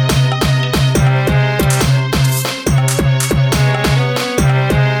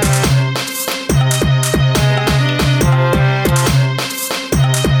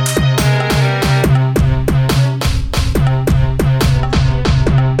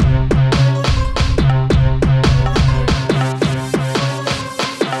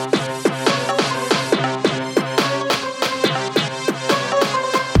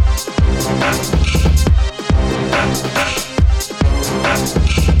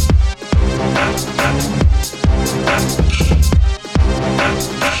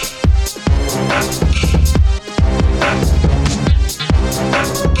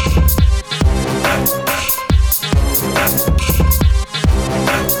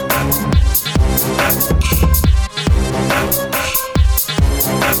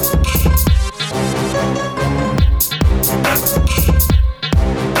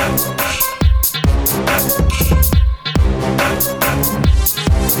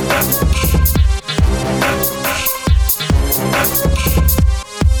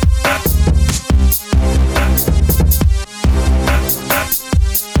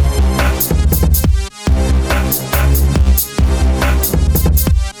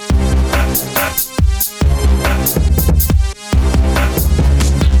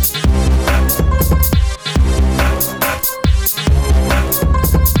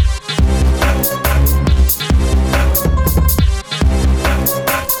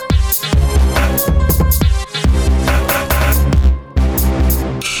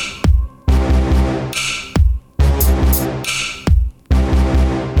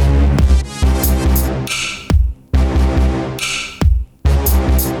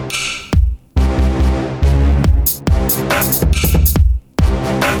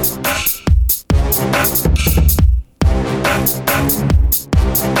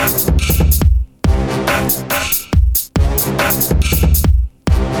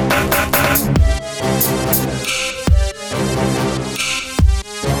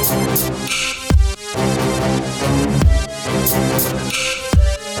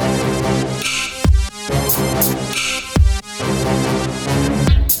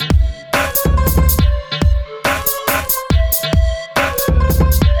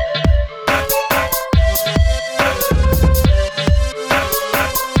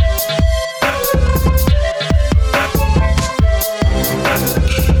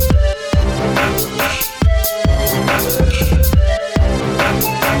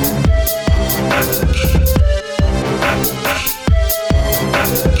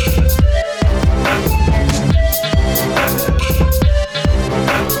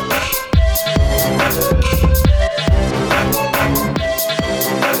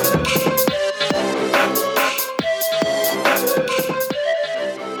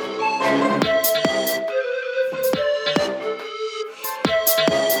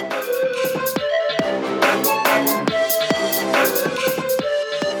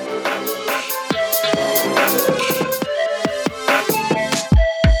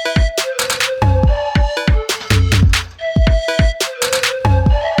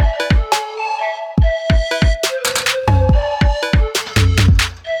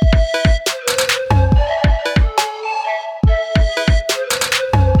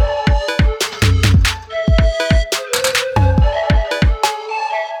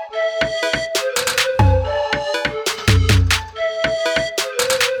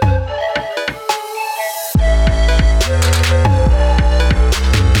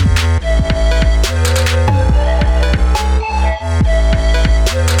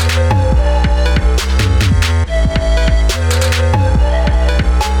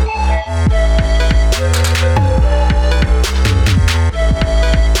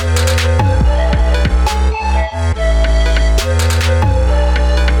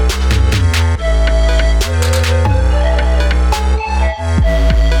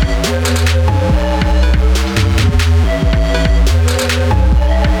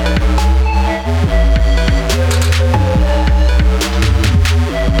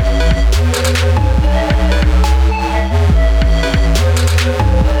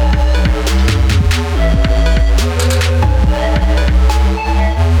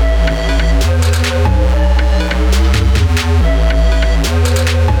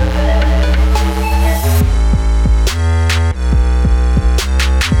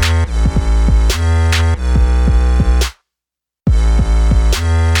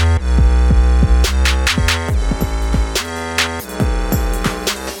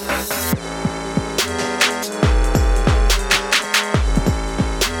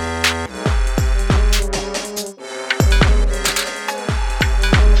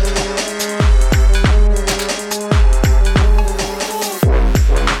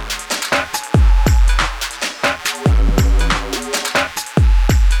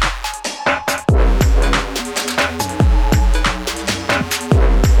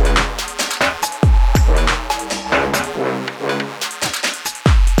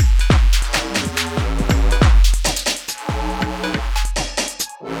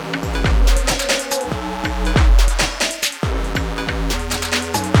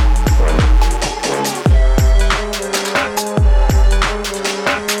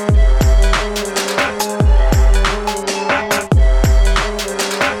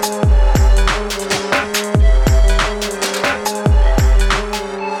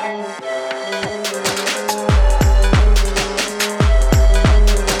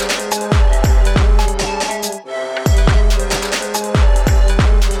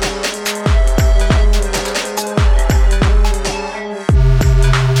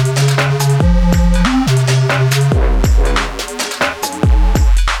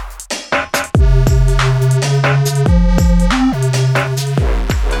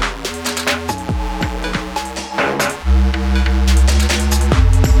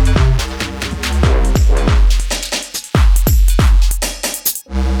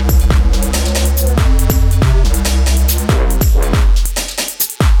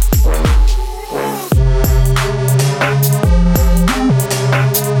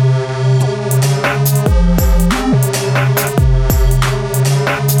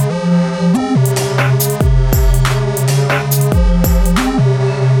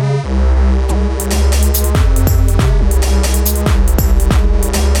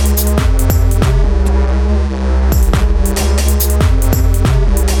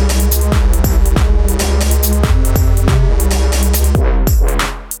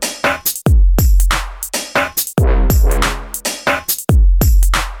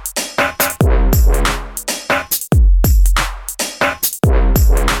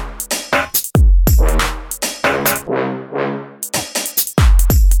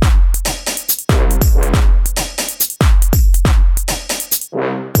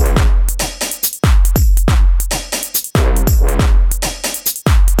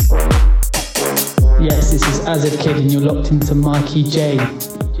 As a Kid, and you're locked into Mikey J.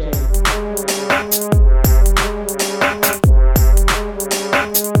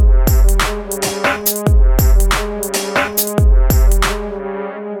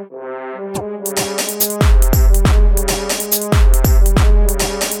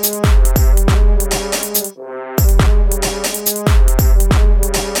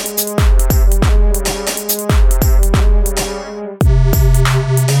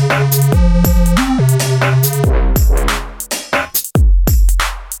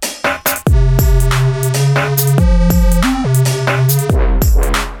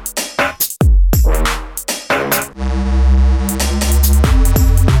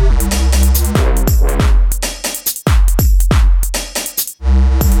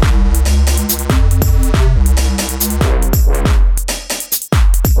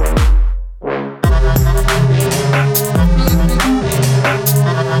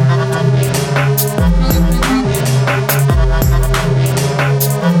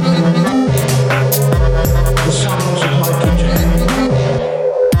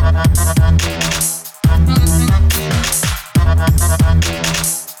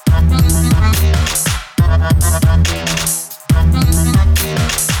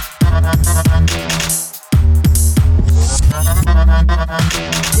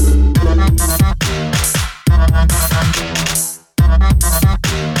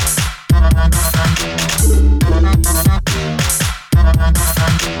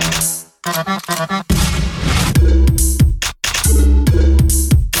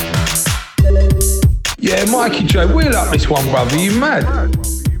 Yeah, Mikey J, wheel up this one, brother. You mad?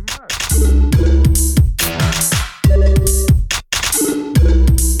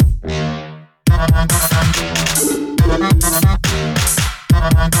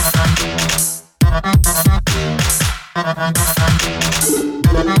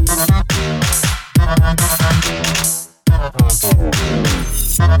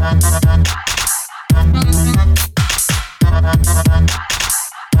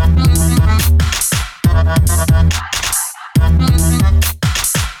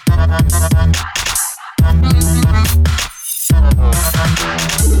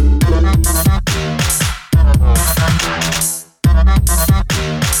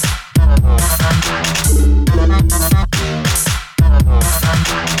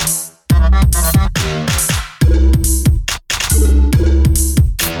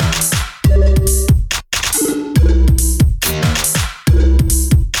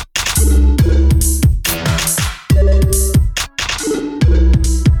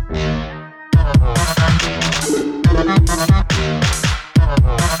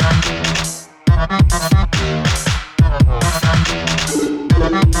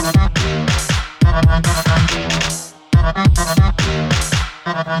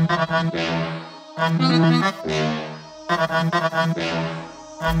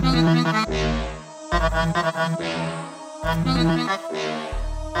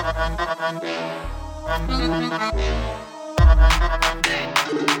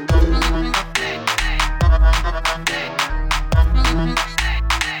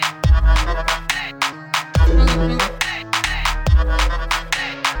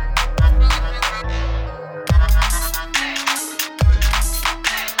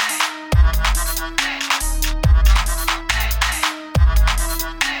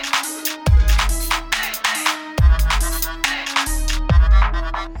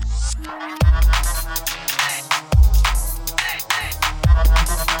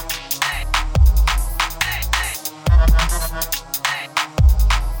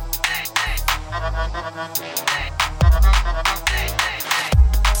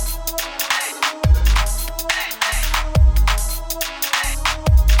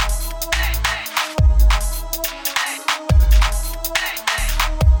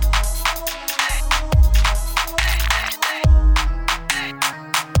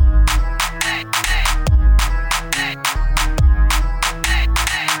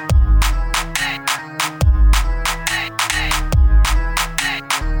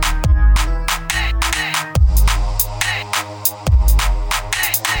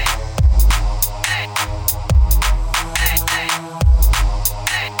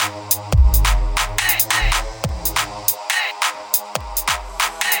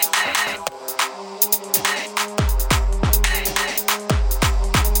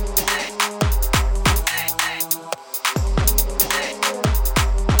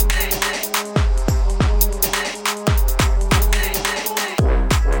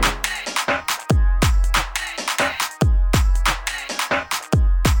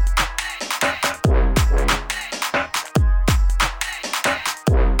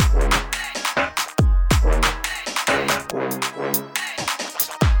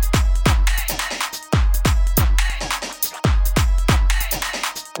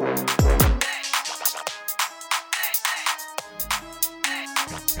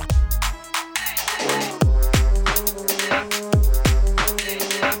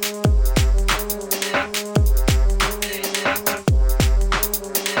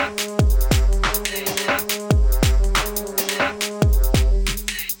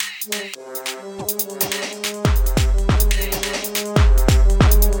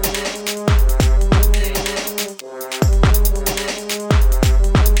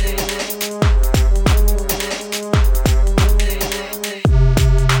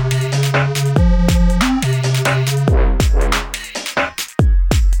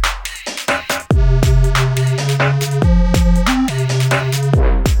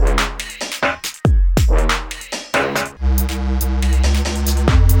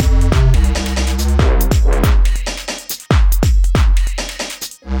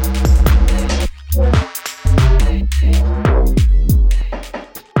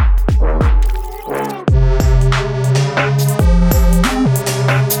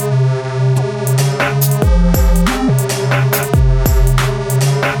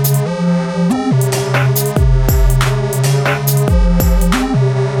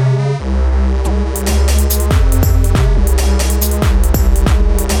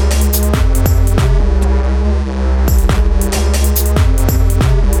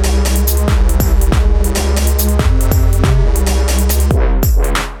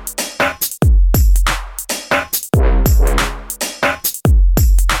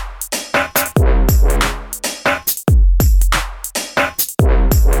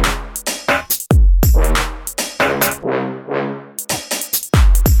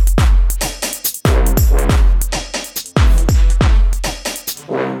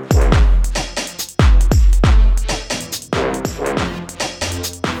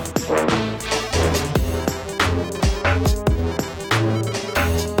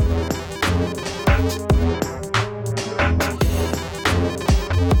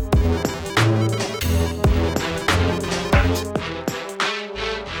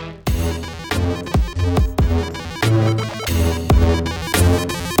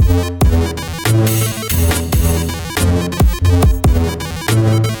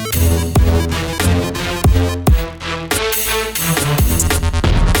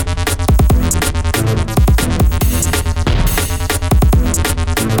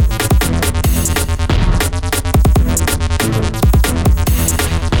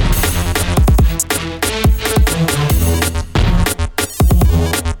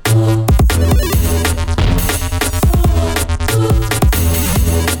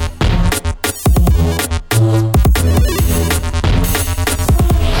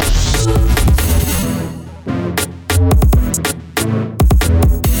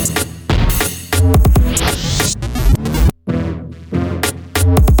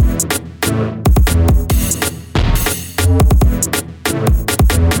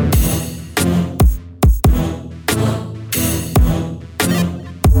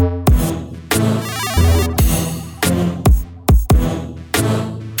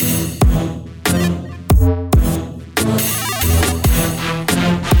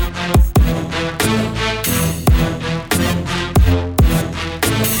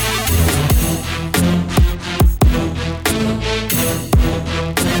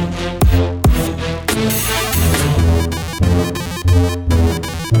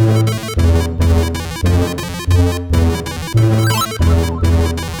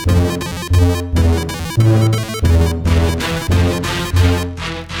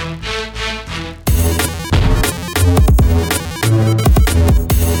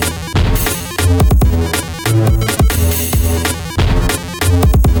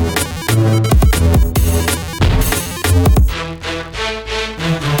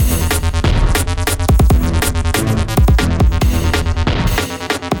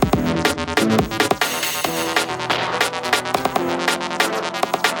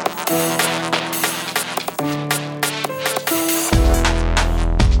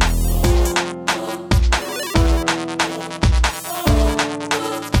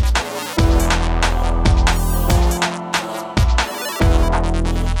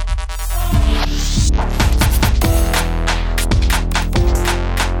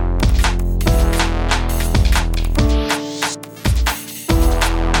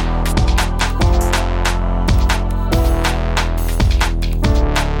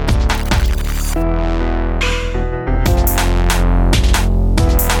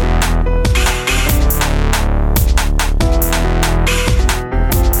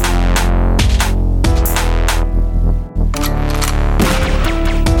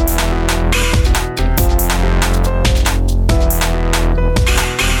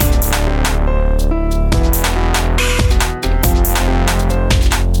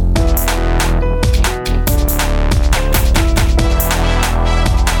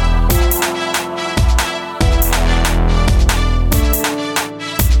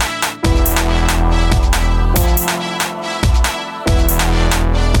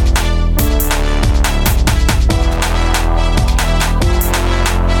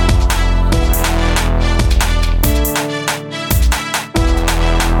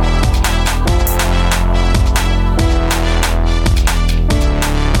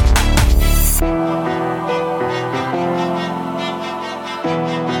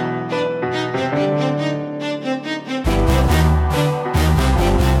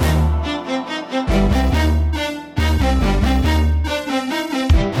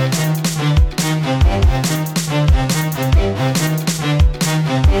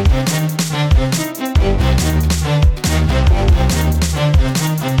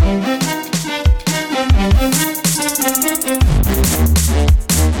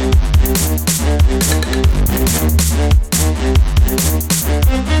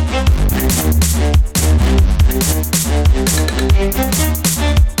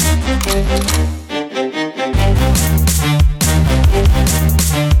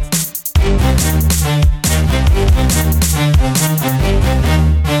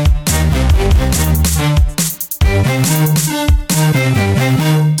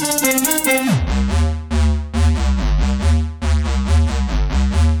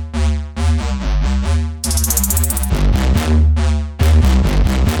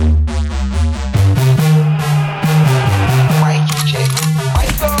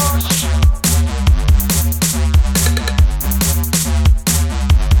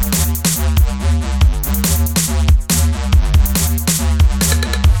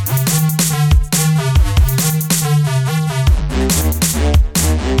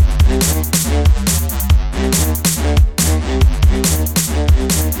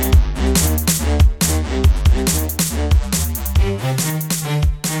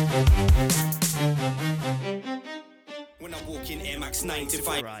 9 to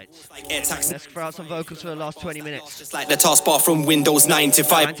 5. Right. Like air taxi. Let's throw out some vocals for the last 20 minutes. Just like the taskbar from Windows 9 to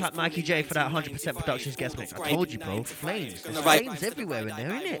 5. Hang tight, Mikey J for that 100% Productions guest mix. I told you, bro. Flames. There's flames everywhere in there,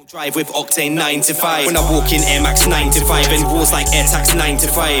 innit? Drive with Octane 9 to 5. When I walk in Air Max 9 to 5 and walls like Air Tax 9 to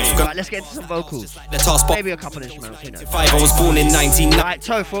 5. Right, let's get into some vocals. The taskbar. Maybe a couple instrumentals, you know. 5. I was born in 1990. Right,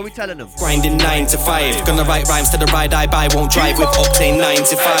 Toph, what are we telling them? Grinding 9 to 5. Gonna write rhymes to the ride I buy. Won't drive with Octane 9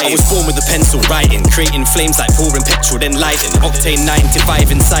 to 5. I was born with a pencil writing, creating flames like pouring petrol, then lighting. Octane 9 to 5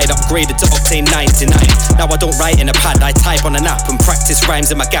 inside, upgraded to Octane 99. Now I don't write in a pad, I type on an app and practice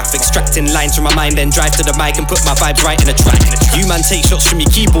rhymes in my gaff, extracting lines from my mind, then drive to the mic and put my vibes right in a track. You man take shots from your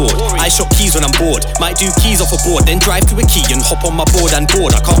keyboard, I shot keys when I'm bored. Might do keys off a board, then drive to a key and hop on my board and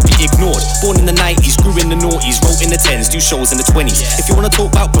board. I can't be ignored. Born in the 90s, grew in the noughties, wrote in the 10s, do shows in the 20s. If you wanna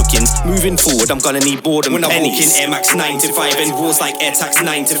talk about bookings, moving forward, I'm gonna need boredom. When I walk in Air Max 9 to 5 and walls like Air Tax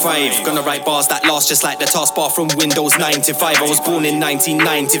 9 to 5. Gonna write bars that last just like the taskbar from Windows 9 to 5. I was born in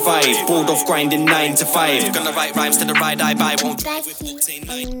 1995, bored of grinding 9 to 5. Gonna write rhymes to the ride I buy, won't drive with Octane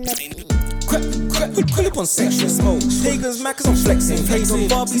 9. Pull up on section smoke. Pagans mad cause I'm flexing. Plays on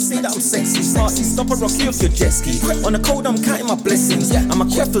Barbie, say that I'm sexy. Party, stop a rocky off your jet ski. On the code, I'm counting my blessings. And my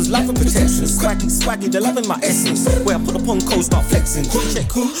queffers, love and protection. Swaggy, they're loving my essence. Where I put up on code, start flexing. Check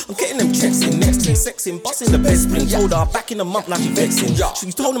who? I'm getting them checks in. Next team sexing, busting the best spring. Told her back in the month like vexing.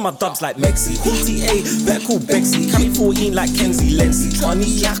 She told him my dubs like Mexi. ETA, better call Bexy. Carry 14 like Kenzie Lenzi. Trying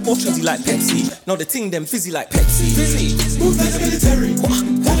yak or fizzy like Pepsi. No, the ting them fizzy like Pepsi. Fizzy, move like the military.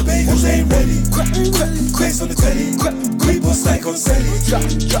 The bagels ain't ready. Craze on the telly, creep on psych on celly. Drop,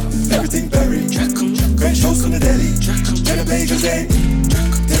 everything buried. Great shows on the deli. The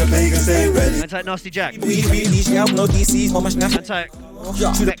bagels ain't ready. Anti Nasty Jack. We release no DCs, how much now? Anti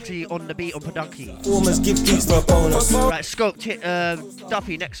Becky on the beat on Production. Performers give beats for a bonus. Right, Scope,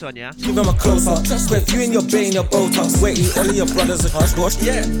 Duffy, next one, yeah? Give them a closer. Squiff, you in your bay in your Botox. Wait, all of your brothers are hush wash.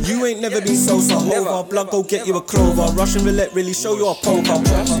 Yeah, you ain't never been so over. Blood, go get you a clover. Russian roulette really show you a poker.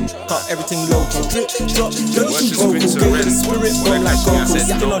 Got everything local. Drop, dirty vocal. Gave her the spirit bomb like Goku.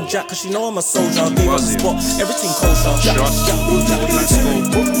 Yapping on Jack, cause she know I'm a soldier. Gave her the spot, everything kosher.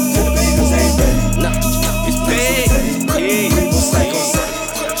 It's big,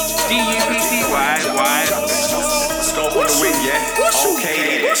 D-U-P-P-Y-Y. Scope on the wing, yeah?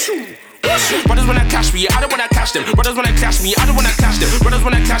 Okay. Brothers wanna cash me, I don't wanna cash them. Brothers wanna cash me, I don't wanna cash them. Brothers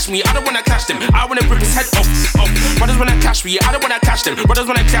wanna cash me, I don't wanna cash them. I wanna rip his head off. Brothers wanna cash me, I don't wanna cash them. Brothers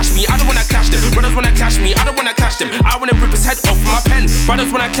wanna cash me, I don't wanna cash them. Brothers wanna cash me, I don't wanna cash them. I wanna rip his head off my pen.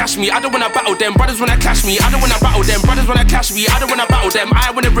 Brothers wanna cash me, I don't wanna battle them. Brothers wanna cash me, I don't wanna battle them. Brothers wanna cash me, I don't wanna battle them.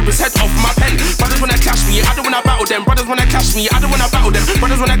 I wanna rip his head off my pen. Brothers wanna cash me, I don't wanna battle them. Brothers wanna cash me, I don't wanna battle them.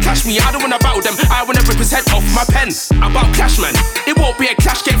 Brothers wanna cash me, I don't wanna battle them. I wanna rip his head off my pen. About cash, man. It won't be a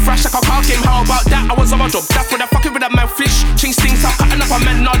clash, get fresh like a car game. How about that? I was on my job. That's when I fucking with that man fish. Ching stings out, cutting up a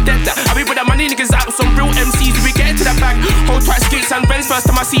man not dead. That I be with the money niggas out with some real MCs. We get into the bag. Hold twice skates and Benz. First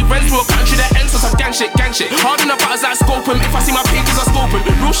time I see Renz, we'll country the ends for some gang shit. Hard on the butters like scope 'em. If I see my pages, I scope 'em.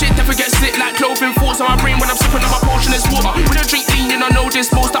 Real shit never gets slit like clothing. Thoughts on my brain when I'm sipping on my potion is water. With a drink lean, you don't know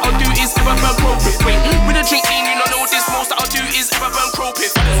this. Most that I'll do is ever burn propit. Wait, with a drink lean, you don't know this. Most that I'll do is ever burn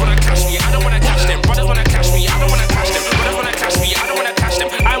propit. Brothers wanna cash me, I don't wanna cash them. Brothers wanna cash me, I don't wanna cash them. Brothers wanna cash me, I don't wanna cash them.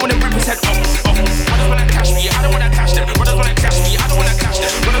 I wanna rip his head off. Brothers wanna cash me, I don't wanna cash them. Brothers wanna cash me, I don't wanna cash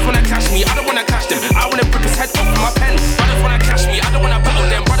them. Brothers wanna cash me, I don't wanna cash them. I wanna rip his head off my pen. Brothers wanna cash me, I don't wanna battle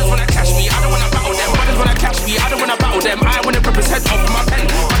them. Brothers wanna cash me, I don't wanna battle them. Brothers wanna cash me, I don't wanna battle them. I wanna rip his head off my pen.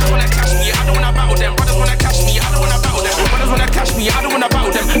 Brothers wanna cash me, I don't wanna battle them. Brothers wanna cash me, I don't wanna battle them. Brothers wanna cash me, I don't wanna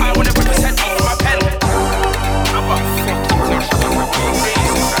battle them. I wanna rip his head off my pen.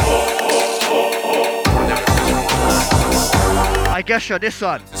 I guess you're this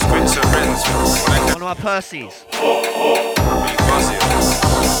one. One of my Percy's.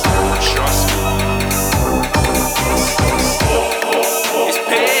 It's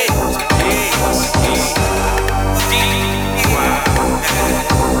paid.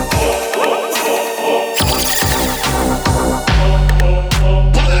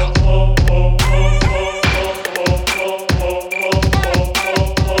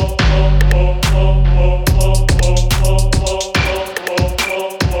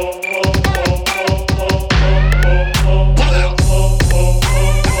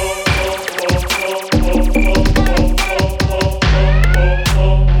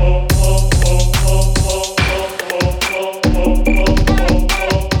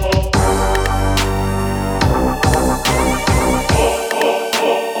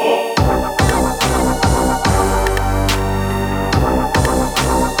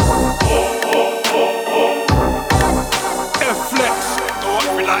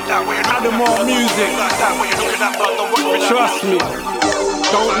 Add more music. Trust me.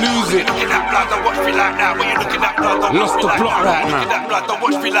 Don't lose it. Lost the plot right now.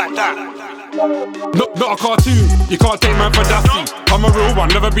 Not a cartoon, you can't take man for Daffy. I'm a real one,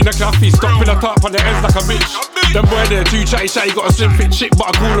 never been a claffy. Stop with a top on the ends like a bitch. Them boy there too chatty, got a slim fit chick, but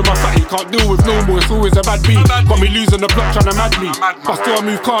I call him a fatty. Can't deal with normal, it's always a bad beat. Got me losing the plot trying to mad me, but still I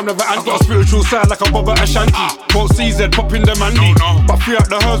move calm, never anti. Got a spiritual side like a Boba Ashanti. Won't CZ, pop in the Mandy, but free up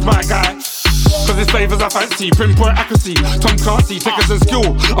the hers, my guy. Cause his favours I fancy, pinpoint accuracy. Tom Clancy, take us in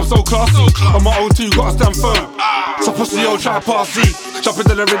skill, I'm so classy. On my own too, gotta stand firm. So pussy, old try pass C. Chopping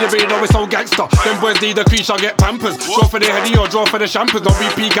to the rhythm, you know it's so gangster. Them boys need a crease, I get pampers. Draw for the heady or draw for the champers. No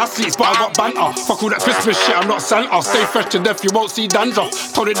BP gas seats, but I got banter. Fuck all that Christmas shit, I'm not Santa. Stay fresh to death, you won't see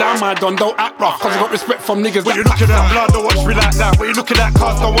dandruff. Tone it down, my don, don't act rough. Cause I got respect from niggas. When you look at that blood, don't watch me like that. When you look at that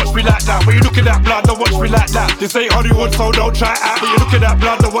cars, don't watch me like that. When you look at that blood, don't watch me like that. This ain't Hollywood, so don't try it out. When you look at that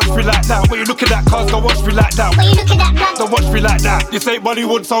blood, don't watch me like that. When you look at that cars, don't watch me like that. When you look at that blood, don't watch me like that. This ain't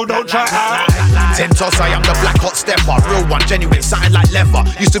Bollywood, so don't try it out. Tentos, I am the black hot stepper. Real one, genuine, something like leather.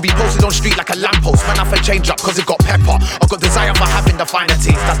 Used to be posted on street like a lamppost. Man, I for change up cause it got pepper. I got desire for having the finer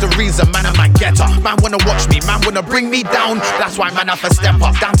taste. That's the reason, man, a man getter. Man wanna watch me, man wanna bring me down. That's why, man, I for step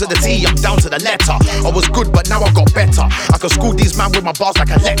up. Down to the T, I'm down to the letter. I was good, but now I got better. I can school these man with my bars like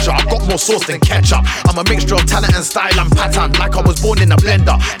a lecture. I got more sauce than ketchup. I'm a mixture of talent and style and pattern. Like I was born in a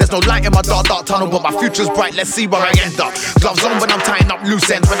blender. There's no light in my dark tunnel, but my future's bright. Let's see where I end up. Gloves on when I'm tying up loose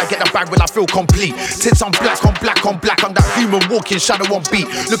ends. When I get the bag, will I feel complete? Tints on black on black on black. I'm that human walking shadow on beat.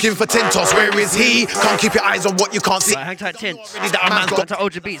 Looking for Tintos, where is he? Can't keep your eyes on what you can't see. Right, hang tight, Tints. That man's got to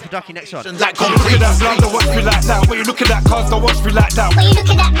Ultra Beats, Production next one. Like concrete. Look at that blood, don't watch me like that. When you look at that cars, don't watch me like that. When you look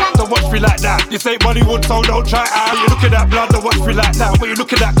at that blood, don't watch me like that. This ain't Bollywood, so don't try it out. When you look at that blood, don't watch me like that. When you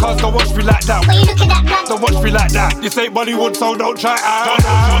look at that cars, don't watch me like that. When you look at that blood, don't watch me like that. This ain't Bollywood, so don't try it out.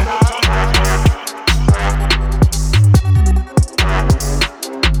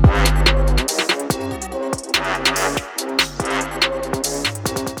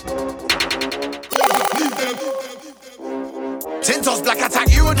 Tintos black attack,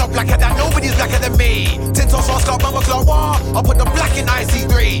 you are not blacker than nobody's blacker than me. Tintos ask up, mama claw, I put the black in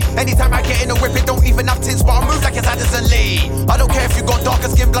IC3. Anytime I get in a whip, it don't even have tints, but I move like it's Addison Lee. I don't care if you got darker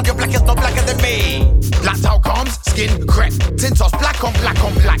skin, blood, your black is not blacker than me. Blacked out comes, skin crack. Tintos black on black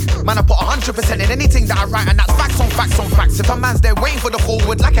on black. Man, I put 100% in anything that I write, and that's facts on facts on facts. If a man's there waiting for the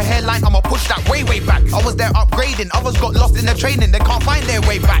forward like a hairline, I'ma push that way, way back. I was there upgrading, others got lost in the training, they can't find their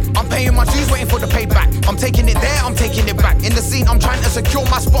way back. I'm paying my dues, waiting for the payback. I'm taking it there, I'm taking it back. In the scene, I'm trying to secure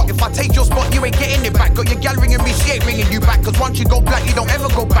my spot. If I take your spot, you ain't getting it back. Got your gal ringing me, she ain't ringing you back. Cause once you go black, you don't ever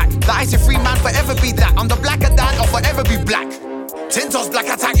go back. The icy free man forever be that. I'm the blacker than, I'll forever be black. Tintos black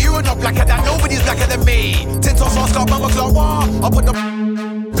attack, you are not blacker than, nobody's blacker than me. Tintos ask up, mama claw, I put the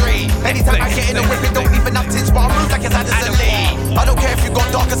 3. Anytime I get in a whip, it don't even have tints, but I move like it's Addison Lee. I don't care if you got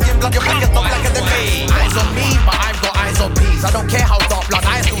darker skin, blood, your black is not blacker than me. Eyes on me, but I've got eyes on peas. I don't care how dark blood,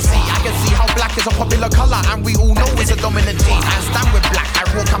 I still see. I can see how black is a popular colour, and we all know it's a dominant gene. I stand with black, I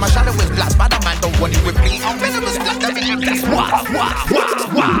walk and my shadow is black. Spider-Man don't want it with me. I'm venomous black, that's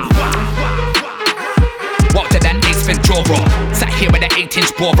What did that ace Ventura? Sat here with an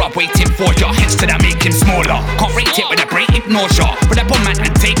 8-inch bore up, waiting for ya. Hence did I make him smaller? Can't rate it with a break, ignore ya. But I put man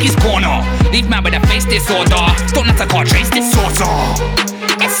and take his corner. Leave man with a face disorder. Don't let the car trace this saucer.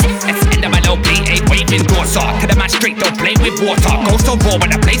 SFS in the LP, 8 waving daughter. To the man straight, don't play with water. Go so raw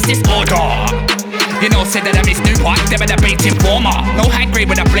when I place this order. You know, say that I'm his new wife, they better bait informer. No high grade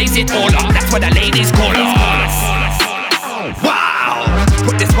with a blaze it all up. That's what the ladies call us. Wow,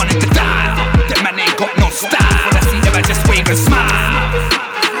 put this one in the dial. That man ain't got no style. When I see them, I just wave and smile.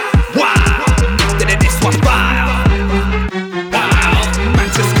 Wow, did this one vile. Wow, man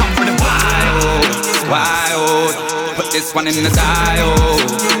just come from the wild. Wild, put this one in the dial.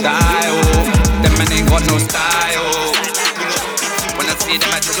 Dial, that man ain't got no style. When I see them,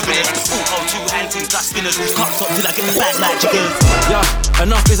 I just wave and smile. 2 anti glass spinners, can't stop till I get the bag like jiggers. Yeah,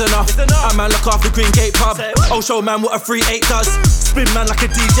 enough is enough. I man look after Green Gate Pub. I'll show man what a 3-8 does. Spin man like a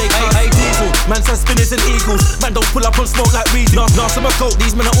DJ. Hey Diesel, man says spinners and eagles. Man don't pull up on smoke like we do. Now some goat,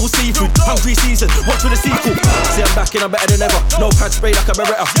 these men are all seafood. Hungry season, watch for the sequel. See I'm back and I'm better than ever. No pad spray like a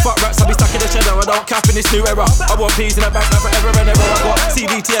Beretta. Fuck rats, I be stuck in the cheddar. I don't cap in this new era. I want peas in the back like forever and ever. I got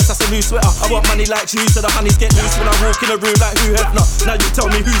CDTS, that's a new sweater. I want money like shoes so the honeys get loose when I walk in the room like who Hefner. Now you tell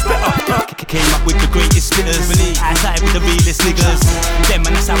me who's better. Came up with the greatest spinners. Outside with the realest niggas. Them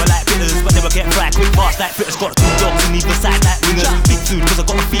man, that's how I like bitters. But never get fried quick fast like fitters. Got 2 dogs in either side like wingers. Big food cause I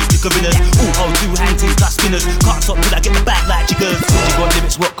got to feed the gorillas. Ooh, I'll do hand teams like spinners. Can't stop till I get the bag like jiggers. Since you got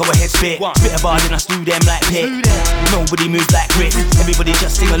limits, what? Go ahead, spit. Spit a bar, then I slew them like pit. Nobody moves like Chris. Everybody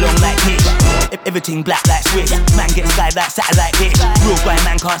just sing along like Hitch. Everything black like Swiss. Man gets sky like satellite hit. Real grind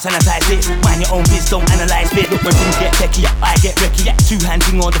man can't sanitize this. Mind your own biz, don't analyze it. When things get techie, I get wrecky. Two-hand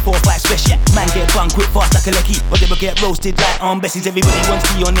thing on the 4-5 special. Man get bung quick fast like a lecky. But they will get roasted like Bessies. Everybody wants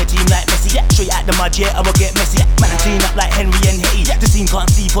to be on their team like Messi. Straight out the mud, yeah, I will get messy. Man, I clean up like Henry and Hetty. The scene can't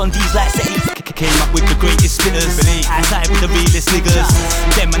sleep on these like Setty. Came up with the greatest spinners. Outside with the realest niggas.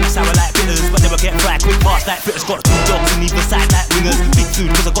 Them man, I sour like bitters. But they will get fried quick fast like fritters. Got 2 dogs in either side like wingers. Big food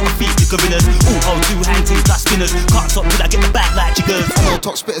cause I got a feet to gorillas. All two-hand things like spinners. Can't stop till I get the back like jiggers. I know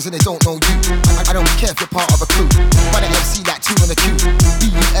top spitters and they don't know you. I don't care if you're part of a crew. Run an MC like 2 in a queue.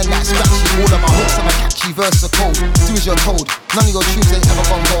 B-U-N like scratchy. All of my hooks and my catchy verse are cold. Do as you're told. None of your tunes ain't ever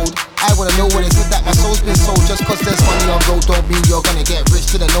gone gold. I wanna know what it is that my soul's been sold. Just cause there's money on road don't mean you're gonna get rich.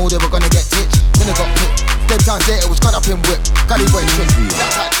 Didn't know they were gonna get rich. Then I got picked. 10 times later was cut up in whip. Gully boy trick. That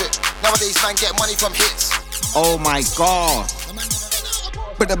type trip. Nowadays man get money from hits. Oh my god.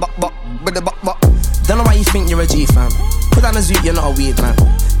 Don't know why you think you're a G fam. Put on a zoot, you're not a weird man.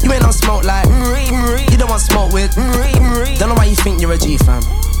 You ain't on smoke like you don't want smoke with. Don't know why you think you're a G fam.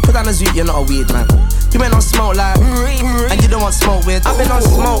 Put on a zoot, you're not a weird man. You ain't on smoke like and you don't want smoke with. I've been on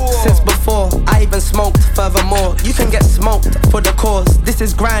smoke since before I even smoked. Furthermore, you can get smoked for the cause. This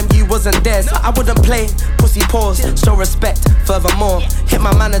is grime, you wasn't there, so I wouldn't play pussy pause. Show respect, furthermore. Hit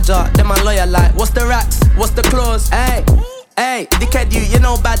my manager, then my lawyer like, what's the racks? What's the clause? Hey, dickhead you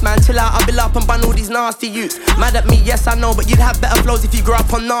know bad man, chill out, I'll be up and ban all these nasty youths. Mad at me, yes I know, but you'd have better flows if you grew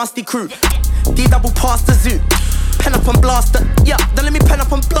up on nasty crew. D-double past the zoo, pen up and blast it, yeah, then let me pen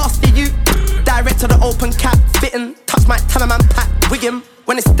up and blast you. Direct to the open cap, spittin', touch my man pack, wig him.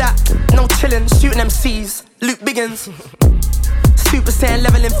 When it's that, no chillin', shooting MCs, Luke Biggins. Super Saiyan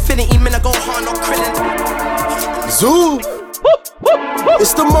level infinity, man I go hard, no krillin'. Zoo!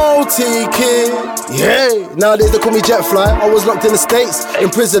 It's the multi-kid, yeah. Nowadays they call me Jetfly. I was locked in the States, in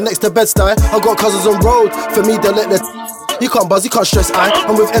prison next to Bed-Stuy. I got cousins on road, for me they let the you can't buzz, you can't stress,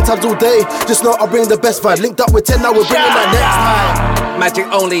 I'm with N-Tabs all day. Just know I bring the best vibe. Linked up with 10, now we're bringing that next time. Magic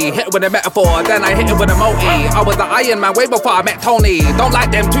only, hit with a metaphor, then I hit it with a multi. I was the Iron Man way before I met Tony. Don't like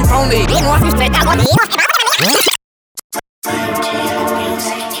them, too phony.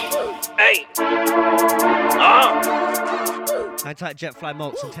 Hey. I type Jetfly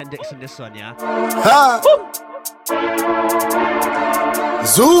Malts and 10 dicks in this one, yeah? Ha!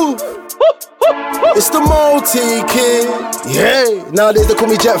 Zoo! It's the multi-kid, yeah. Nowadays they call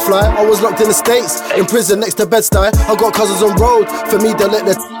me Jetfly. I was locked in the States, in prison next to Bed-Stuy. I got cousins on road, for me they let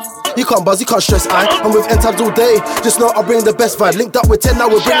the you can't buzz, you can't stress, I'm with N-Tabs all day. Just know I bring the best vibe. Linked up with 10, now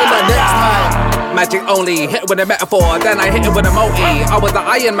we're bringing that next time. Magic only, hit with a metaphor, then I hit it with a multi. I was the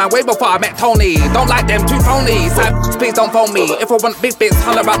Iron Man way before I met Tony. Don't like them, too phony. Please don't phone me. If I want big bits,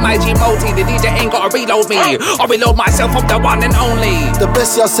 holler about my G multi. The DJ ain't gotta reload me. I'll reload myself up the one and only. The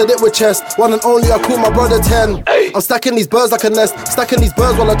best, yeah, I said it with chest. One and only, I call my brother 10. I'm stacking these birds like a nest. Stacking these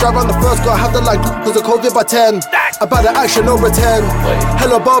birds while I drive on the first. Gotta have the like, cause the COVID by 10. About the action, no pretend.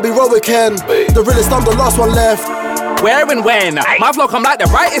 Hello Barbie, roll with Ken. The realest, I'm the last one left. Where and when? My flow come like the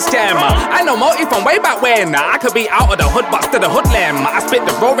brightest gem. I know multi from way back when. I could be out of the hood, but still the hoodlum. I spit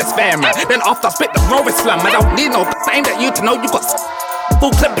the rawest fam. Then after I spit the rawest flam. I don't need no aim at you to know you got full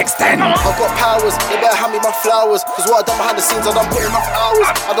clip extend. I've got powers, they better hand me my flowers. Cause what I done behind the scenes, I done put enough hours.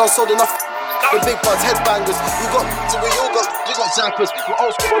 I done sold enough the big buds, headbangers. You got zappers. You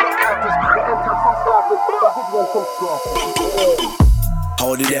old school, not cappers. You enter some slappers. The good ones some scruff.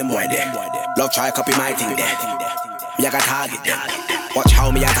 How do them boy them? Love try copy my thing them. Me I got target them. Watch how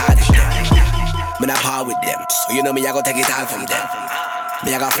me I target them. Me not par with them. So you know me I go take it all from them.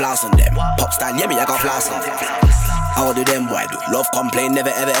 Me I got flaws on them. Pop style, yeah me I got flaws on them. How do them boy do? Love complain, never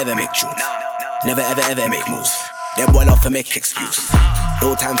ever ever make tunes. Never ever ever make moves. Them boy love to make excuse.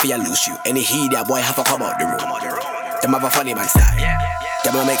 No time for you lose you. Any heat that boy have to come out the room. Them have a funny man style.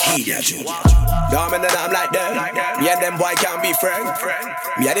 Them will make heat that tune. Dumb and I'm like them. Me and them boy can't be friends.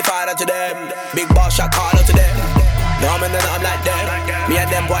 Me and the father to them. Big boss shot caller to them. Dumb and I'm like them. Me and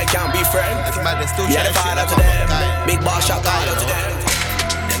them boy can't be friends. Me and the father to them. Big boss shot caller to them.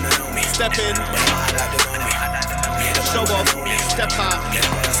 Step in. Show off. Step out. You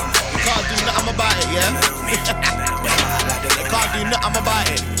can't do nothing about it, yeah? You can't do nothing about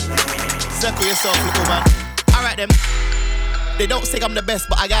it. Circle yourself, little man. Alright then. They don't say I'm the best,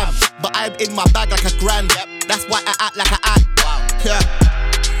 but I am. But I'm in my bag like a grand. That's why I act like I act. Yeah.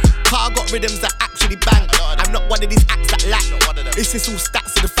 Car got rhythms that actually bang. I'm not one of these acts that lack. This is all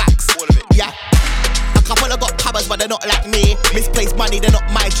stats and the facts. Yeah. A couple of got covers, but they're not like me. Misplaced money, they're not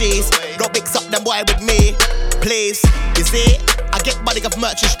my G's. Don't mix up them boy with me. Please, you see? I get money of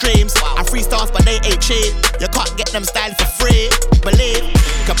merchant streams. I freestyles, but they ain't cheap. You can't get them style for free. Believe,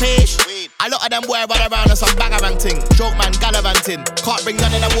 capiche? A lot of them boy run around on some bang-a-bang ting. Joke man gallivanting. Can't bring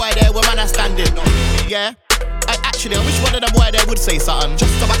none of them boy there where man are standing. Yeah? Actually, I wish one of them boy there would say something.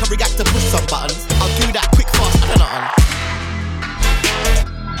 Just so I can react to push some buttons. I'll do that quick, fast, I don't know.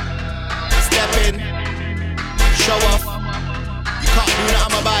 Step in, show off. You can't do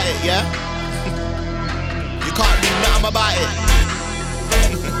nothing about it, yeah? You can't do nothing about it.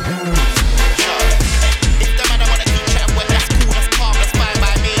 If the man I wanna keep chatting wet, that's cool, that's calm, that's fine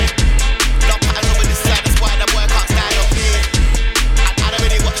by me. No pattern over this side, that's why the boy can't stand up me. And I don't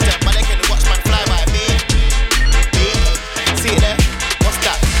really watch them, but they can watch man fly by me. See it there? What's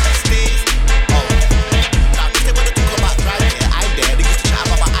that? Stays? Oh. Now if they wanna talk about right there, I'm there. They used to chat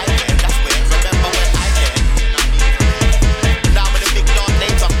about my eye there, that's where. Remember when I there? Now with the big dog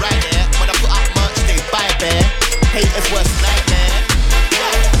names, I'm right there. When I put up merch, they buy there. Haters worst nightmare.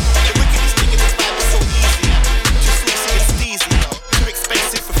 The wickedest thing in this vibe is so easy. Too saucy and steezy, too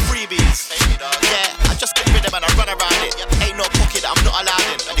expensive for freebies. Yeah, I just get rid of them and I run around it. Ain't no pocket that I'm not allowed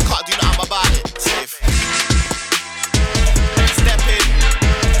in, and you can't do nothing about it. Safe. Step in,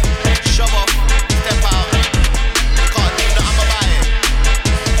 show off, step out. You can't do nothing about it.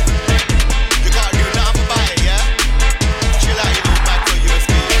 You can't do nothing about it, yeah? Chill out, you little micro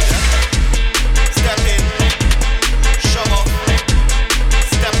USB, yeah? Step in, show off,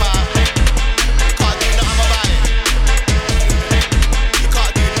 step out. You can't do nothing about it. You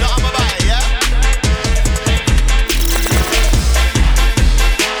can't do nothing about it, yeah?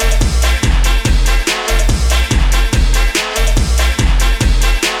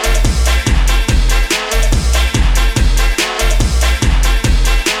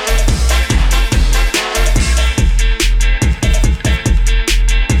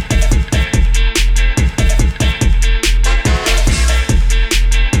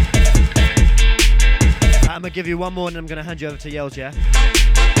 I'm gonna give you one more and I'm gonna hand you over to Yells, yeah?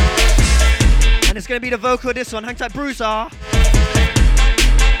 And it's gonna be the vocal of this one. Hang tight, Bruiser. Oi,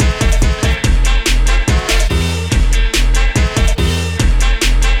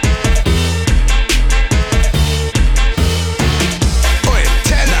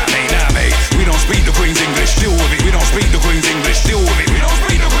 nah mate, we don't speak the Queen's English, deal with it. We don't speak the Queen's English, deal with it. We don't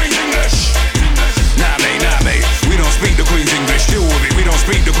speak the Queen's English. Nah mate, we don't speak the Queen's English, deal with it. We don't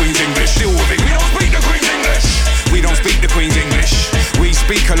speak the Queen's English, deal with it. We don't speak the Queen's English. We don't speak the Queen's English. We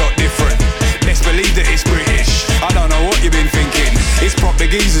speak a lot different. Best believe that it's British. I don't know what you've been thinking. It's proper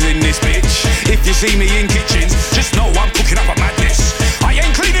geezers in this bitch. If you see me in kitchens, just know I'm cooking up a madness. I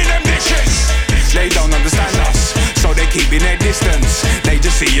ain't cleaning them dishes. They don't understand us, so they keep in their distance. They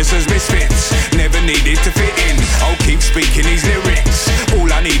just see us as misfits. Never needed to fit in. I'll keep speaking these lyrics.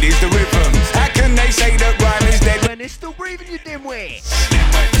 All I need is the rhythm. How can they say that rhyme is dead when it's still breathing, you dimwit?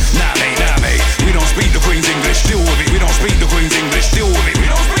 Nah mate, we don't speak the Queen's English, deal with it. We don't speak the Queen's English, deal with it. We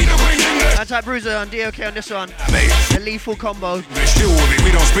don't speak the Queen's English. Hang tight, Bruiser on DOK on this one. Mate. The lethal combo. Deal with it.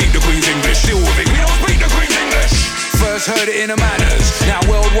 We don't speak the Queen's English, deal with it. We don't speak the Queen's English. First heard it in the manners, now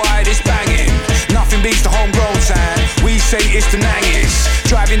worldwide it's banging. Nothing beats the homegrown sound. We say it's the nangis.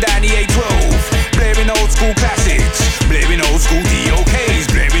 Driving down the A12, blaring old school classics, blaring old school DOKs,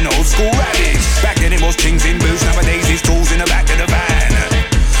 blaring old school rabbits. Back then it was kings in boots, nowadays it's tools in the back of the van.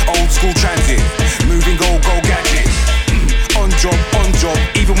 Old school transit, moving go gadget. On job,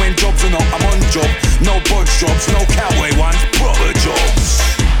 even when jobs are not, I'm on job. No bodge jobs, no cowboy ones, proper jobs.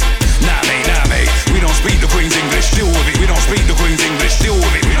 Nah mate, we don't speak the Queen's English, deal with it. We don't speak the Queen's English, deal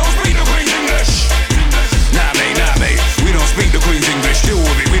with it. We don't speak the Queen's English. Nah mate, we don't speak the Queen's English, deal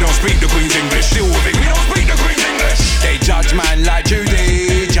with it. We don't speak the Queen's English, deal with it. We don't speak the Queen's English. They judge man like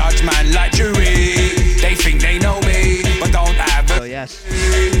Judy, judge man like Jury. They think they know me, but don't have a. Oh yes,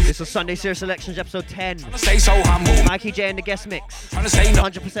 this was Sunday Serious Selections episode 10. Stay so humble. Mikey J in the guest mix.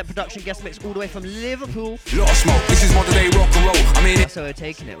 100% production guest mix all the way from Liverpool. Lot of smoke. This is modern day rock and roll. I mean, that's how we're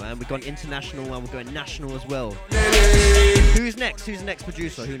taking it, man. We've gone international and we're going national as well. Who's next? Who's the next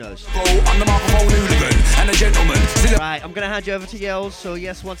producer? Who knows? I'm the microphone hooligan and a gentleman. Right, I'm gonna hand you over to Yells. So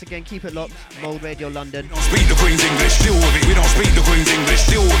yes, once again, keep it locked. Mold Radio London. We don't speak the Queen's English, deal with it. We don't speak the Queen's English,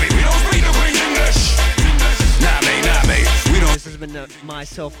 deal with it. We don't speak the Queen's English. Nah mate, we don't. This has been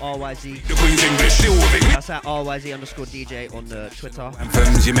myself, RYZ. The Queen's English, deal with it. That's at RYZ_DJ on the Twitter.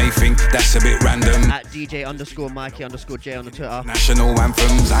 Anthems, you may think that's a bit random. At DJ_Mikey_J on the Twitter. National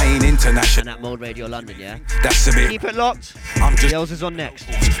anthems, I ain't international. And at Mold Radio London, yeah? That's a bit. Keep it locked. I'm just. Yells is on next.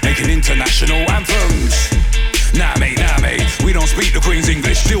 Making international anthems. Nah mate, we don't speak the Queen's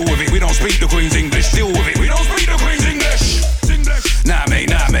English, deal with it. We don't speak the Queen's English, deal